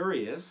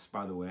furious,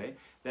 by the way,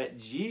 that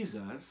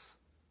Jesus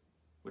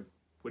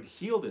would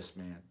heal this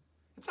man.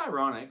 It's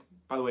ironic,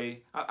 by the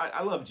way.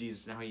 I love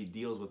Jesus and how he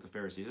deals with the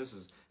Pharisees. This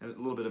is a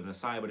little bit of an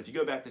aside, but if you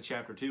go back to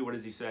chapter 2, what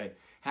does he say?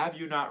 Have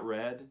you not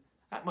read?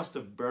 That must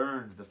have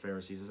burned the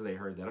Pharisees as they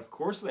heard that. Of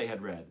course they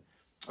had read.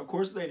 Of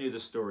course they knew the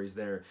stories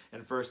there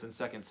in 1 and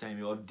 2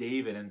 Samuel of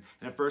David, and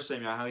in 1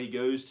 Samuel how he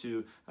goes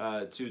to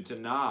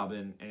Nob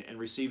and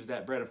receives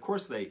that bread. Of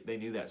course they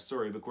knew that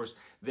story, but of course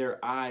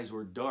their eyes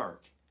were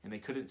dark and they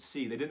couldn't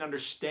see. They didn't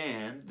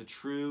understand the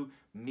true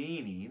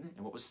meaning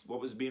and what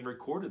was being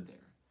recorded there.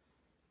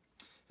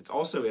 It's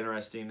also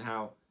interesting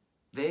how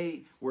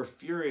they were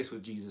furious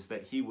with Jesus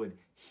that he would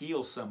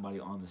heal somebody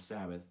on the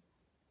Sabbath.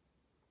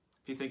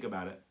 If you think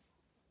about it,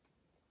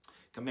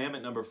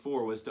 commandment number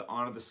 4 was to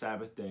honor the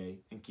Sabbath day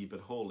and keep it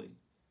holy.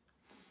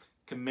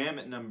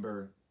 Commandment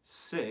number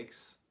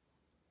 6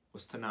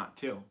 was to not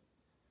kill.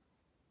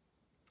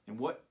 And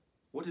what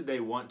did they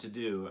want to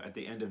do at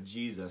the end of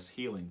Jesus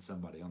healing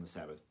somebody on the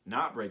Sabbath?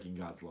 Not breaking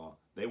God's law.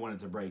 They wanted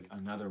to break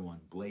another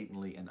one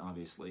blatantly and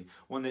obviously.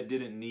 One that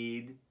didn't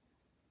need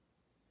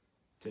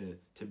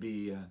to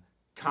be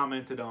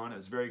commented on. It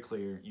was very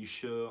clear. You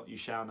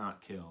shall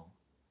not kill.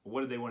 Well,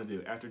 what did they want to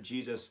do? After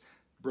Jesus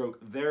broke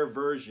their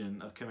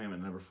version of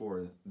commandment number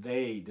 4,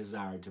 they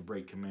desired to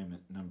break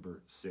commandment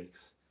number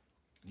 6.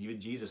 And even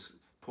Jesus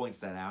points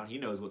that out. He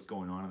knows what's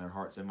going on in their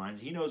hearts and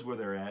minds. He knows where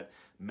they're at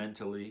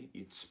mentally,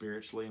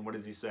 spiritually. And what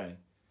does he say?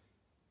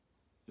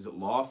 Is it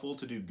lawful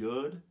to do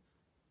good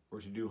or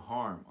to do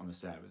harm on the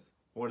Sabbath?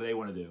 What do they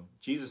want to do?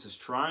 Jesus is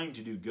trying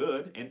to do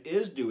good and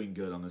is doing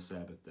good on the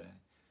Sabbath day.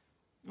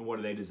 And what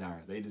do they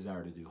desire? They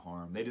desire to do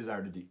harm. They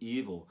desire to do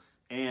evil,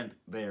 and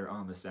they're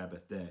on the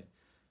Sabbath day.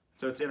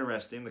 So it's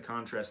interesting, the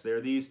contrast there.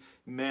 These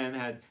men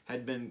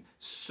had been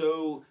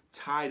so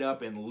tied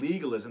up in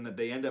legalism that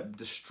they end up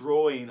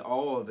destroying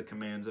all of the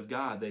commands of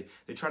God.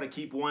 They try to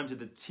keep one to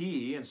the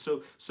T, and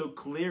so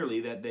clearly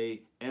that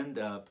they end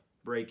up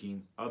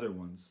breaking other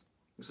ones.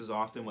 This is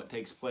often what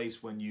takes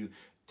place when you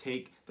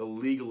take the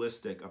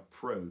legalistic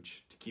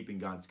approach to keeping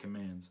God's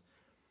commands.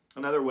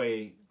 Another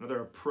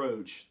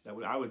approach that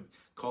I would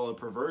call a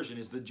perversion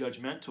is the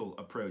judgmental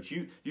approach.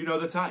 You know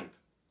the type.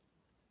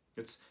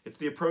 It's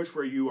the approach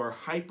where you are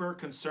hyper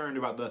concerned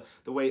about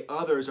the way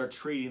others are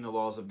treating the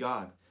laws of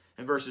God.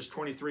 In verses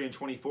 23 and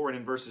 24 and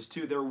in verses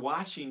 2, they're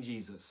watching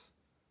Jesus.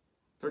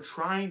 They're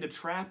trying to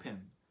trap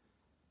him.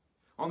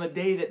 On the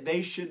day that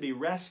they should be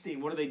resting,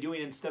 what are they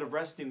doing instead of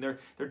resting? They're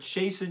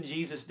chasing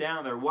Jesus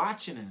down. They're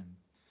watching him.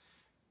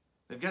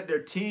 They've got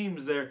their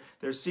teams. They're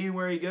seeing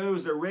where he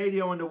goes. They're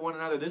radioing to one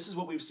another. This is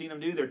what we've seen them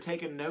do. They're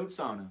taking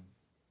notes on him.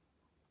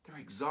 They're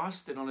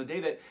exhausted on a day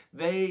that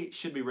they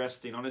should be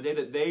resting, on a day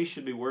that they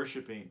should be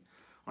worshiping,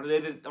 on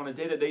a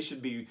day that they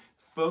should be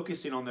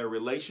focusing on their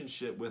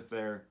relationship with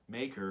their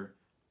Maker.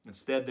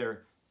 Instead,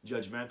 they're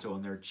judgmental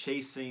and they're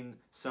chasing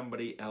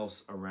somebody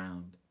else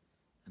around.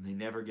 And they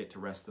never get to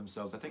rest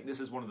themselves. I think this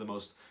is one of the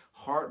most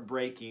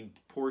heartbreaking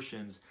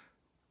portions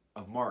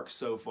of Mark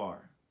so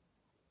far.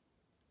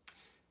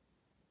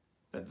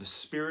 That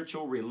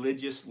the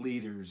religious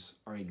leaders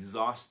are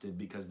exhausted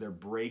because they're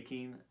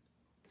breaking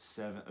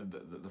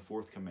the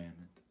fourth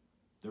commandment.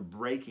 They're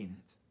breaking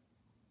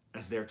it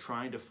as they're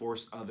trying to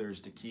force others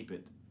to keep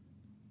it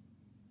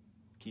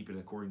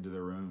according to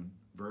their own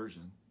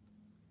version.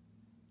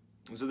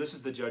 And so this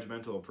is the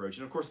judgmental approach.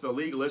 And of course, the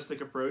legalistic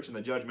approach and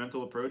the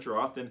judgmental approach are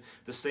often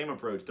the same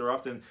approach. They're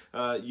often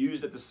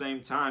used at the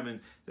same time,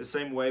 and the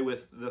same way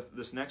with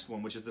this next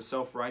one, which is the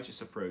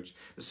self-righteous approach.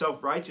 The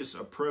self-righteous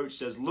approach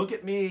says, look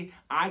at me,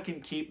 I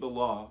can keep the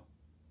law.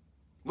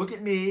 Look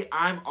at me,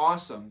 I'm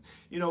awesome.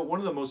 You know, one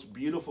of the most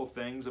beautiful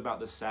things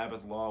about the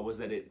Sabbath law was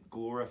that it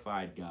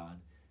glorified God.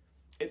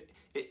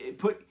 It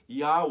put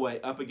Yahweh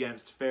up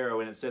against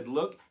Pharaoh, and it said,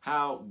 look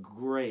how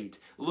great,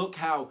 look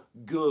how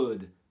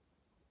good.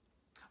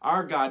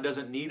 Our God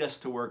doesn't need us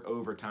to work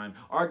overtime.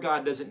 Our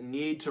God doesn't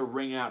need to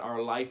wring out our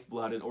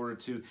lifeblood in order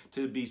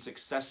to be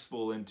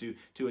successful and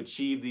to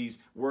achieve these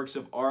works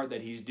of art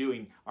that he's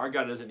doing. Our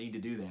God doesn't need to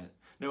do that.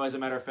 No, as a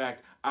matter of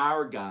fact,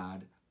 our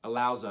God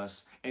allows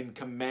us and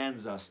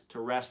commands us to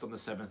rest on the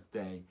seventh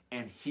day,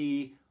 and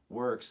he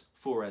works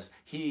for us.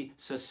 He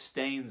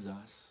sustains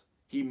us.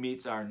 He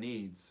meets our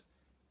needs.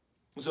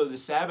 So the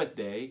Sabbath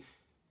day,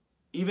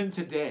 even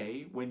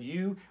today, when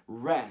you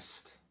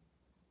rest,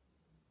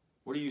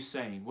 what are you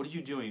saying? What are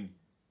you doing?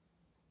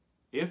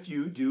 If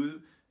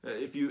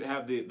you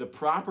have the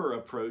proper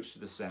approach to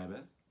the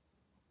Sabbath,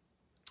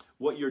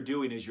 what you're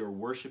doing is you're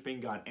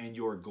worshiping God and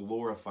you're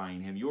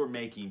glorifying him. You're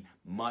making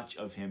much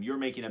of him. You're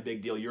making a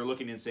big deal. You're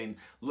looking and saying,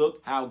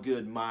 look how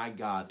good my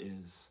God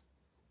is.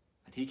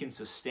 That he can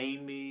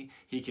sustain me.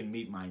 He can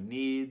meet my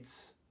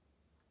needs,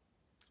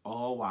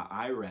 all while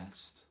I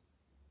rest.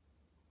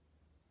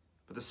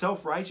 But the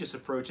self-righteous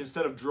approach,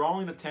 instead of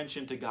drawing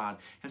attention to God,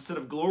 instead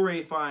of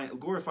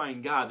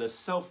glorifying God, the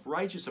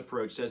self-righteous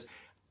approach says,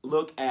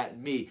 look at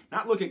me.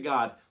 Not look at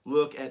God,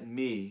 look at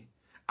me.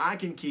 I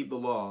can keep the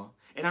law,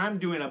 and I'm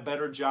doing a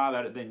better job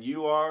at it than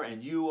you are,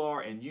 and you are,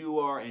 and you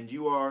are, and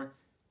you are.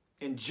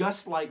 And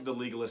just like the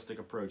legalistic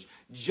approach,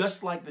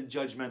 just like the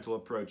judgmental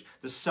approach,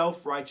 the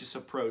self-righteous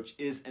approach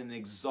is an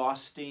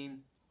exhausting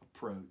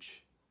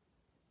approach.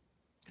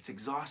 It's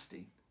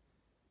exhausting.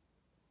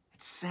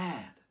 It's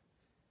sad.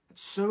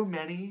 So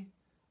many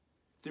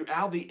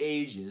throughout the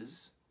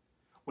ages,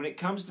 when it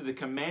comes to the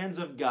commands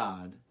of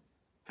God,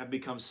 have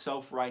become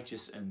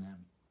self-righteous in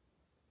them.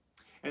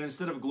 And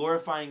instead of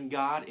glorifying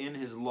God in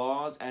his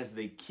laws as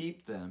they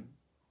keep them,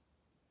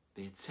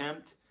 they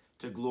attempt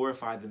to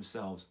glorify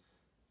themselves.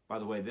 By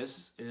the way,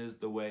 this is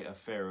the way of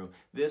Pharaoh.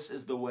 This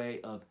is the way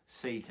of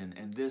Satan.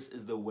 And this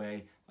is the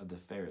way of the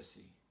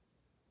Pharisee.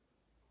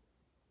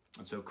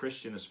 And so,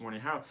 Christian, this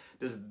morning, how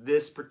does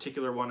this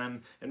particular one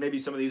and maybe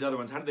some of these other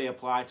ones, how do they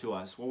apply to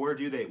us? Well, where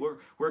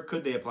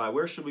could they apply?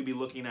 Where should we be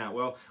looking at?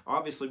 Well,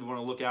 obviously, we want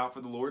to look out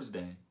for the Lord's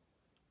Day.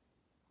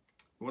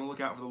 We want to look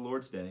out for the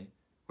Lord's Day.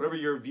 Whatever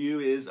your view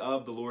is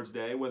of the Lord's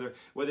Day,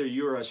 whether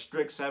you're a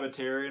strict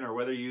Sabbatarian or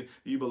whether you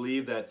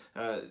believe that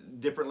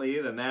differently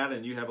than that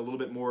and you have a little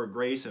bit more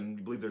grace and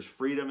you believe there's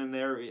freedom in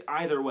there,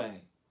 either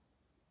way.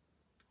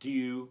 Do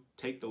you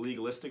take the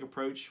legalistic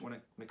approach when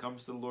it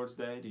comes to the Lord's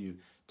Day? Do you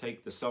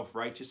take the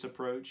self-righteous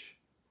approach?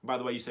 By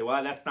the way, you say,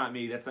 well, that's not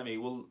me.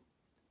 Well,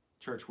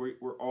 church,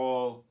 we're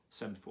all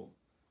sinful.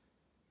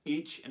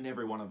 Each and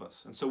every one of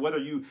us. And so whether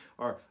you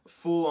are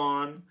full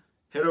on,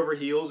 head over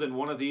heels in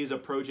one of these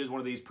approaches, one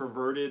of these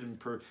perverted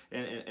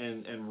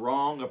and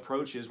wrong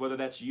approaches, whether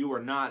that's you or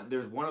not,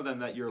 there's one of them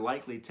that you're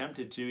likely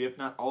tempted to, if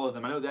not all of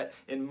them. I know that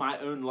in my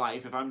own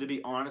life, if I'm to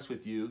be honest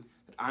with you,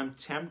 that I'm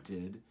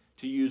tempted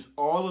to use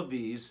all of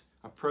these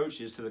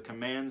approaches to the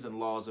commands and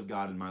laws of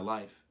God in my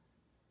life.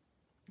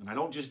 And I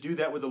don't just do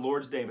that with the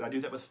Lord's Day, but I do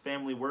that with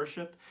family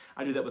worship.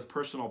 I do that with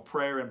personal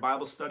prayer and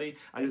Bible study.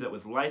 I do that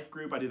with life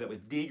group. I do that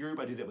with D group.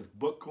 I do that with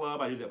book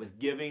club. I do that with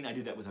giving. I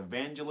do that with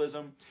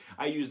evangelism.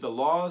 I use the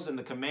laws and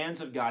the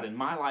commands of God in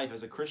my life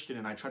as a Christian,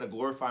 and I try to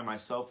glorify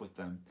myself with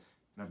them.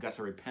 And I've got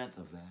to repent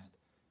of that.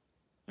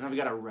 And I've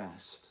got to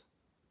rest.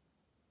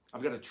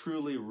 I've got to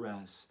truly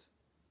rest.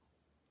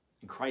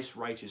 and Christ's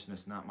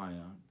righteousness, not my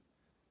own.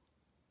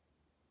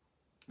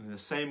 In the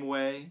same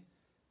way,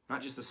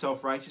 not just the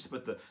self-righteous,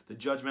 but the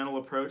judgmental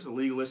approach, the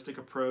legalistic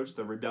approach,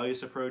 the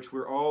rebellious approach,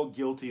 we're all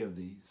guilty of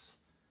these.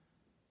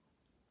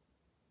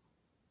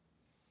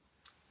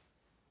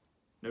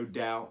 No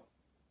doubt,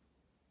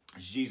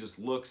 as Jesus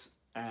looks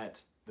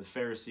at the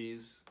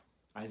Pharisees,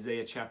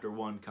 Isaiah chapter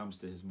 1 comes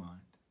to his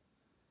mind.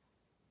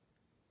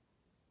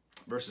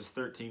 Verses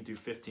 13 through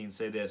 15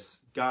 say this,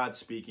 God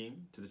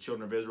speaking to the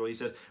children of Israel, he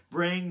says,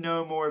 bring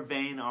no more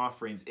vain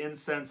offerings.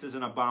 Incense is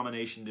an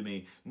abomination to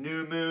me.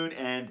 New moon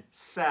and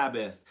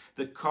Sabbath,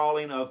 the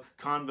calling of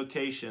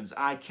convocations.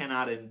 I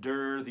cannot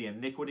endure the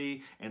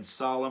iniquity and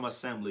solemn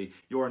assembly.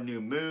 Your new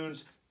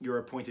moons, your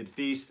appointed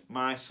feast,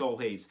 my soul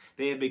hates.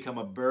 They have become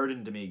a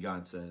burden to me,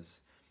 God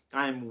says.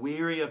 I am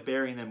weary of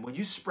bearing them. When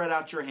you spread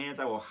out your hands,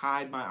 I will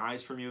hide my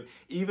eyes from you.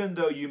 Even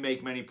though you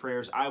make many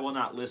prayers, I will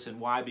not listen.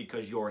 Why?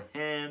 Because your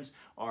hands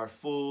are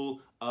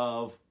full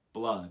of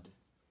blood.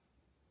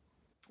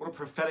 What a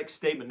prophetic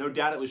statement. No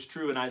doubt it was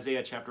true in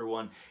Isaiah chapter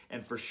 1,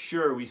 and for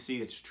sure we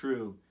see it's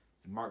true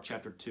in Mark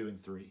chapter 2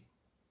 and 3.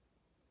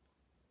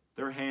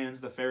 Their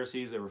hands, the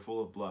Pharisees, they were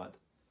full of blood.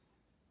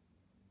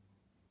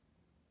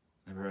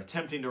 They were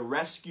attempting to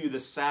rescue the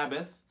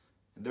Sabbath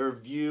and their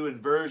view and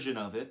version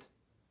of it.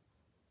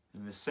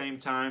 And at the same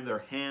time, their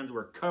hands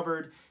were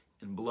covered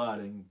in blood.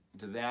 And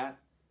to that,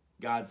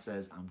 God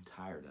says, I'm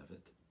tired of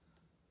it.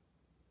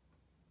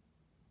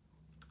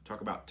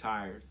 Talk about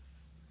tired.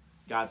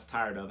 God's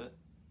tired of it.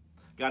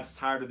 God's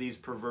tired of these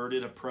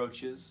perverted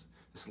approaches,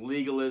 this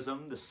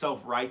legalism, this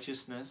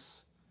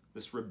self-righteousness,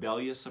 this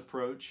rebellious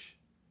approach,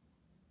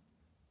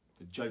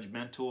 the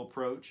judgmental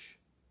approach.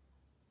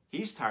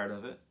 He's tired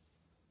of it.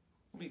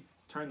 Let me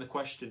turn the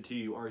question to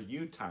you. Are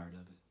you tired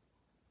of it?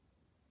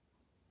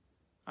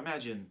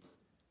 Imagine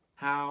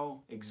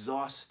how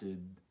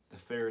exhausted the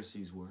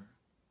Pharisees were.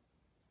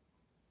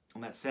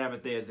 On that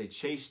Sabbath day, as they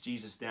chased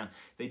Jesus down,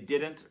 they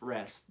didn't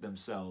rest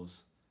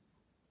themselves.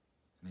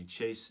 And they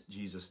chased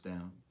Jesus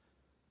down.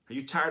 Are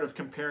you tired of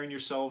comparing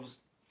yourself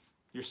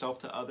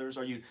to others?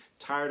 Are you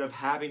tired of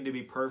having to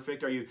be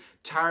perfect? Are you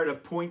tired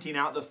of pointing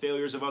out the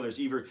failures of others,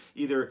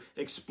 either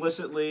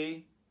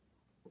explicitly,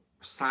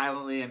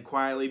 silently and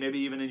quietly, maybe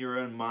even in your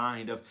own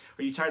mind? Are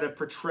you tired of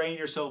portraying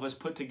yourself as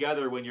put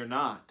together when you're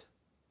not?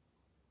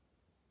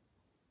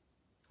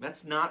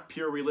 That's not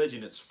pure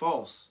religion. It's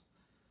false.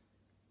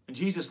 And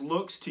Jesus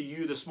looks to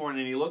you this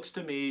morning, and he looks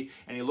to me,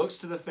 and he looks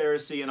to the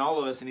Pharisee and all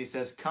of us, and he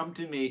says, come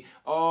to me,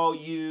 all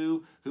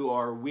you who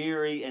are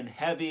weary and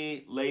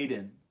heavy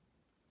laden.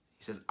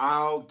 He says,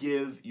 I'll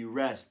give you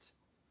rest.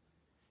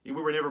 We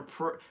were never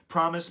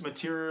promised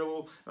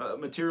material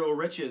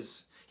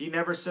riches. He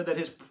never said that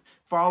his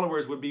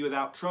followers would be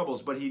without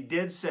troubles, but he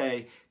did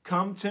say,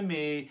 come to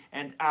me,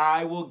 and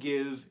I will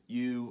give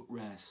you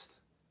rest.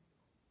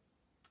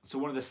 So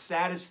one of the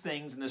saddest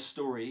things in this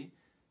story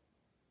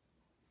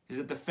is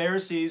that the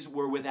Pharisees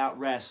were without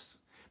rest.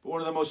 But one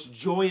of the most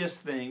joyous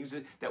things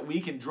that we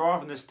can draw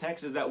from this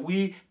text is that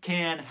we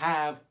can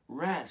have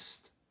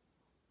rest.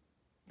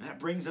 And that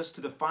brings us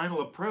to the final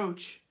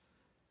approach,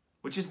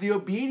 which is the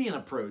obedient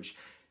approach.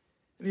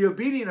 And the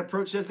obedient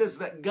approach says this,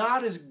 that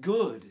God is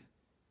good.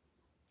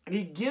 And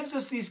he gives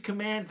us these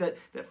commands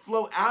that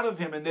flow out of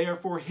him, and they are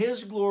for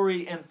his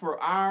glory and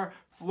for our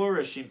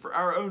flourishing, for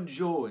our own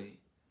joy.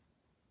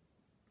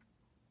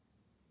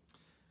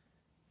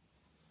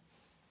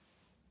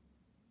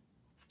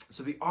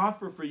 So the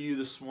offer for you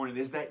this morning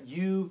is that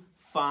you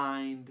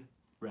find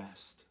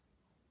rest.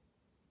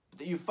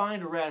 That you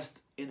find rest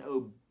in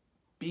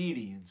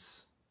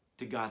obedience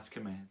to God's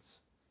commands.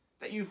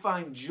 That you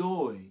find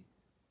joy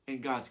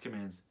in God's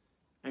commands.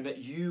 And that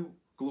you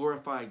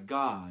glorify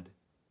God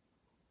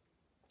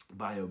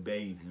by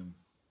obeying him.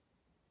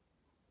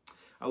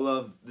 I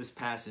love this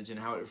passage and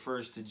how it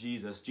refers to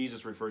Jesus.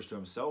 Jesus refers to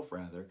himself,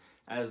 rather,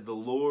 as the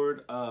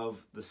Lord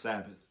of the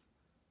Sabbath.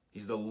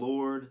 He's the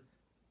Lord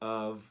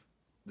of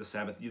the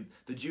Sabbath.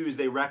 The Jews,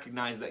 they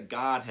recognized that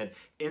God had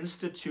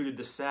instituted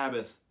the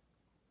Sabbath,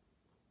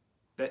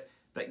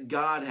 that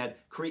God had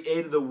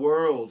created the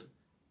world,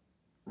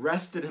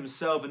 rested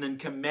himself, and then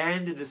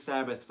commanded the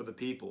Sabbath for the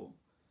people.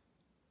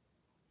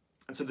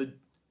 And so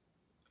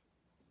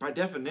by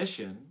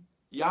definition,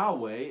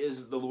 Yahweh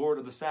is the Lord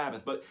of the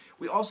Sabbath. But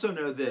we also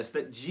know this,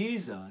 that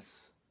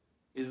Jesus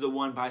is the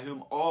one by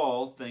whom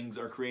all things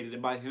are created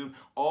and by whom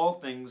all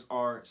things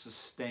are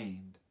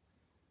sustained.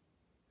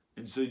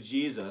 And so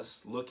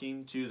Jesus,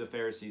 looking to the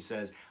Pharisees,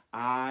 says,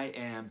 I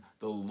am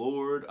the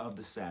Lord of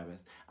the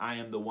Sabbath. I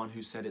am the one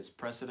who set its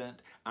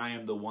precedent. I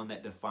am the one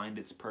that defined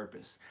its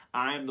purpose.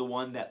 I am the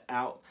one that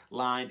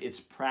outlined its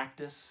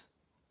practice.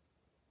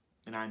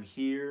 And I'm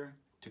here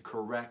to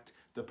correct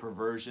the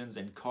perversions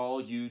and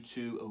call you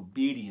to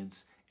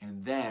obedience.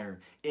 And there,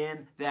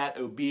 in that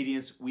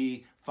obedience,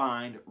 we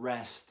find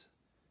rest.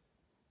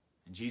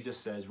 And Jesus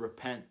says,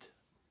 repent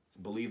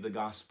and believe the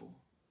gospel.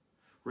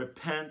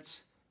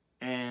 Repent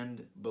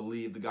and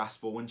believe the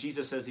gospel. When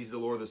Jesus says he's the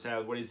Lord of the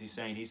Sabbath, what is he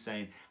saying? He's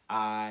saying,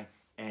 I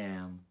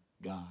am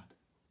God.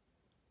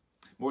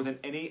 more than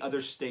any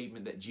other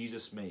statement that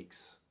Jesus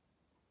makes,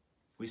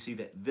 we see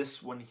that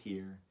this one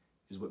here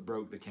is what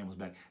broke the camel's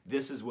back.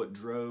 This is what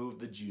drove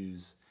the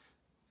Jews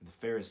and the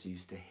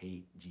Pharisees to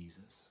hate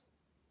Jesus,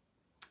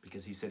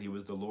 because he said he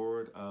was the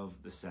Lord of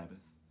the Sabbath.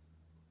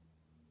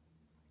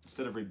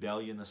 Instead of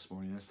rebellion this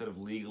morning, instead of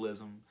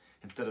legalism,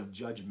 instead of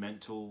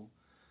judgmental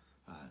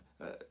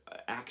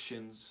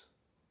actions,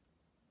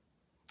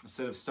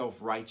 instead of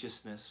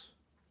self-righteousness,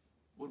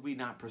 would we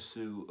not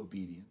pursue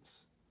obedience?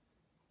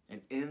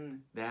 And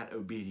in that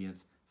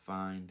obedience,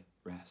 find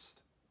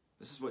rest.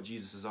 This is what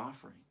Jesus is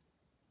offering.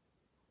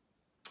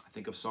 I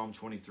think of Psalm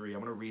 23.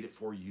 I'm going to read it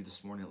for you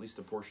this morning, at least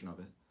a portion of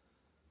it.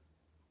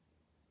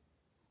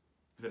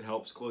 If it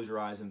helps, close your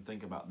eyes and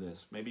think about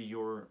this. Maybe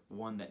you're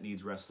one that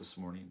needs rest this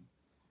morning.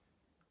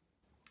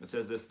 It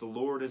says this: the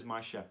Lord is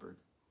my shepherd.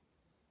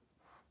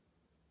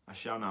 I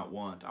shall not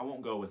want. I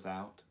won't go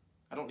without.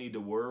 I don't need to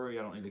worry.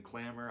 I don't need to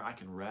clamor. I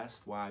can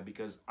rest. Why?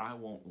 Because I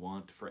won't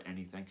want for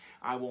anything.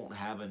 I won't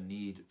have a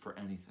need for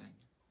anything.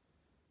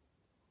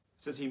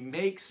 It says he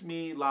makes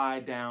me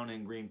lie down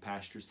in green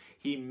pastures.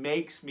 He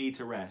makes me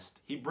to rest.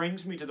 He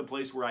brings me to the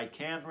place where I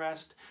can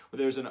rest, where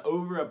there's an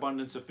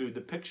overabundance of food.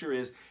 The picture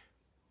is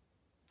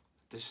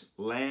this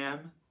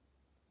lamb,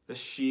 the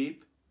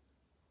sheep,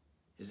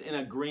 is in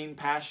a green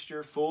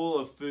pasture full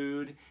of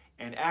food,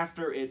 and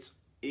after its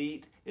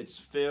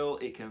fill,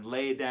 it can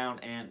lay down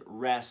and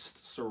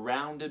rest,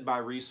 surrounded by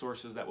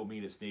resources that will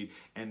meet its need,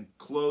 and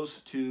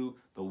close to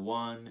the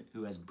one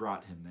who has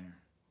brought him there.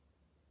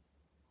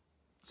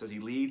 It says he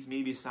leads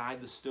me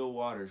beside the still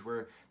waters,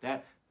 where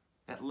that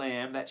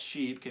lamb, that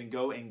sheep, can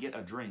go and get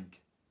a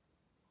drink.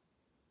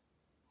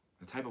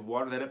 The type of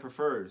water that it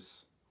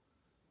prefers.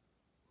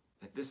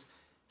 That this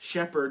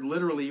shepherd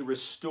literally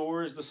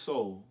restores the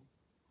soul.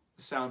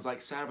 This sounds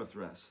like Sabbath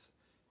rest.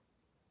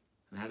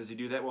 And how does he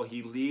do that? Well,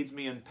 he leads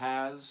me in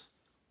paths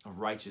of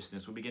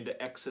righteousness. We begin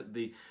to exit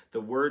the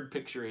word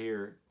picture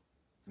here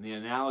and the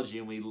analogy,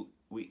 and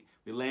we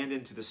land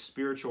into the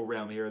spiritual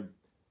realm here.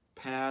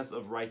 Paths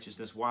of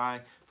righteousness.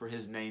 Why? For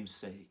his name's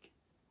sake.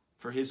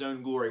 For his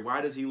own glory. Why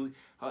does he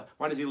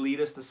lead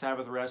us to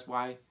Sabbath rest?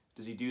 Why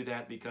does he do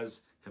that?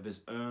 Because of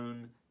his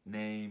own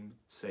name's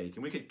sake.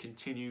 And we could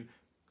continue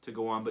to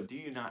go on, but do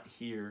you not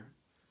hear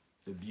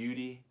the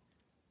beauty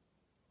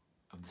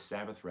of the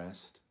Sabbath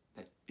rest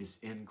that is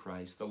in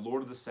Christ, the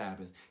Lord of the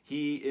Sabbath?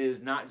 He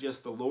is not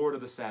just the Lord of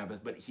the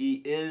Sabbath, but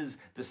he is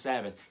the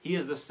Sabbath. He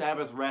is the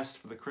Sabbath rest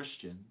for the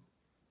Christian.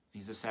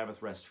 He's the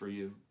Sabbath rest for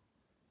you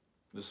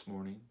this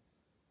morning.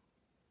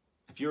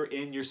 If you're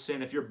in your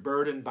sin, if you're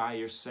burdened by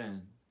your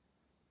sin,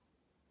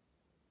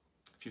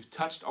 if you've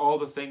touched all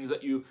the things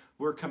that you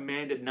were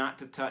commanded not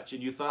to touch,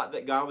 and you thought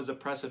that God was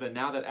oppressive, and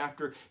now that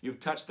after you've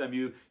touched them,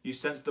 you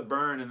sense the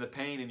burn and the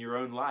pain in your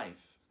own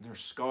life, and there are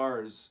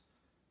scars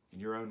in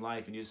your own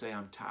life, and you say,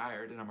 I'm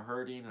tired and I'm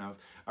hurting and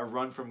I've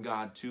run from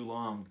God too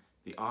long.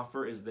 The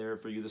offer is there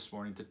for you this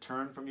morning to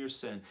turn from your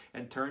sin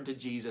and turn to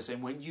Jesus.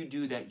 And when you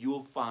do that, you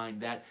will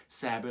find that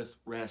Sabbath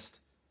rest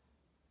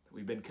that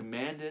we've been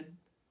commanded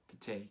to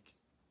take.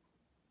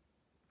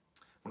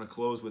 I want to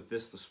close with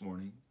this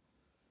morning.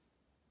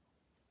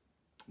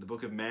 The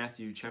book of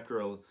Matthew,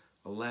 chapter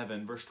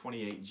 11, verse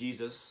 28,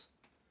 Jesus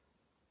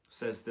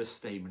says this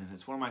statement, and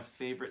it's one of my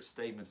favorite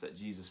statements that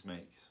Jesus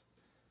makes.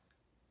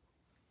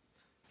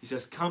 He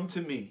says, come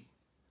to me,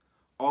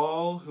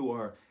 all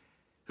who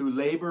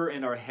labor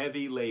and are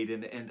heavy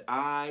laden, and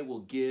I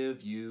will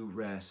give you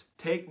rest.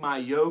 Take my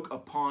yoke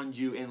upon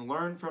you and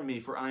learn from me,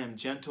 for I am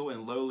gentle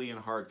and lowly in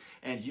heart,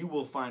 and you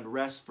will find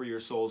rest for your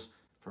souls,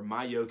 for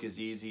my yoke is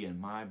easy and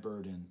my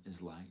burden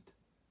is light.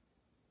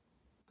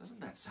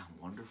 Doesn't that sound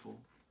wonderful?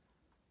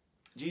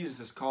 Jesus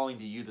is calling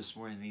to you this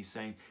morning, and he's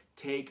saying,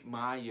 take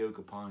my yoke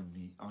on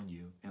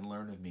you, and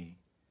learn of me.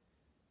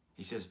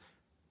 He says,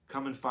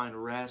 come and find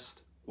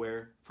rest.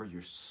 Where? For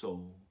your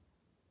soul.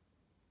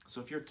 So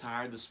if you're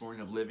tired this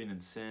morning of living in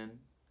sin,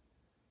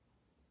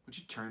 would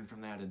you turn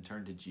from that and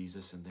turn to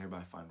Jesus and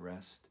thereby find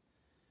rest?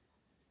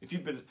 If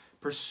you've been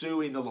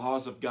pursuing the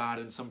laws of God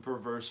in some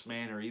perverse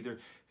manner, either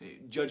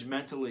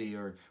judgmentally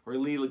or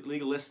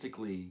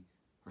legalistically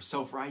or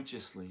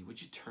self-righteously,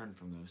 would you turn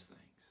from those things?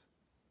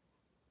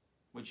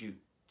 Would you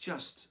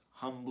just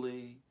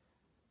humbly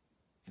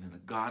and in a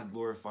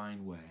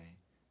God-glorifying way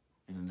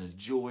and in a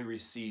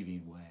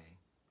joy-receiving way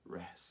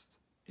rest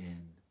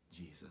in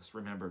Jesus?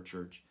 Remember,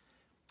 church,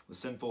 the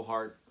sinful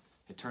heart,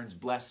 it turns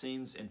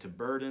blessings into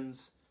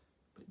burdens,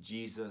 but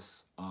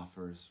Jesus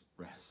offers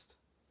rest.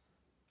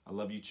 I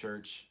love you,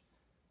 church.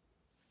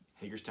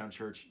 Hagerstown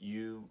Church,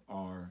 you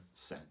are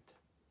sent.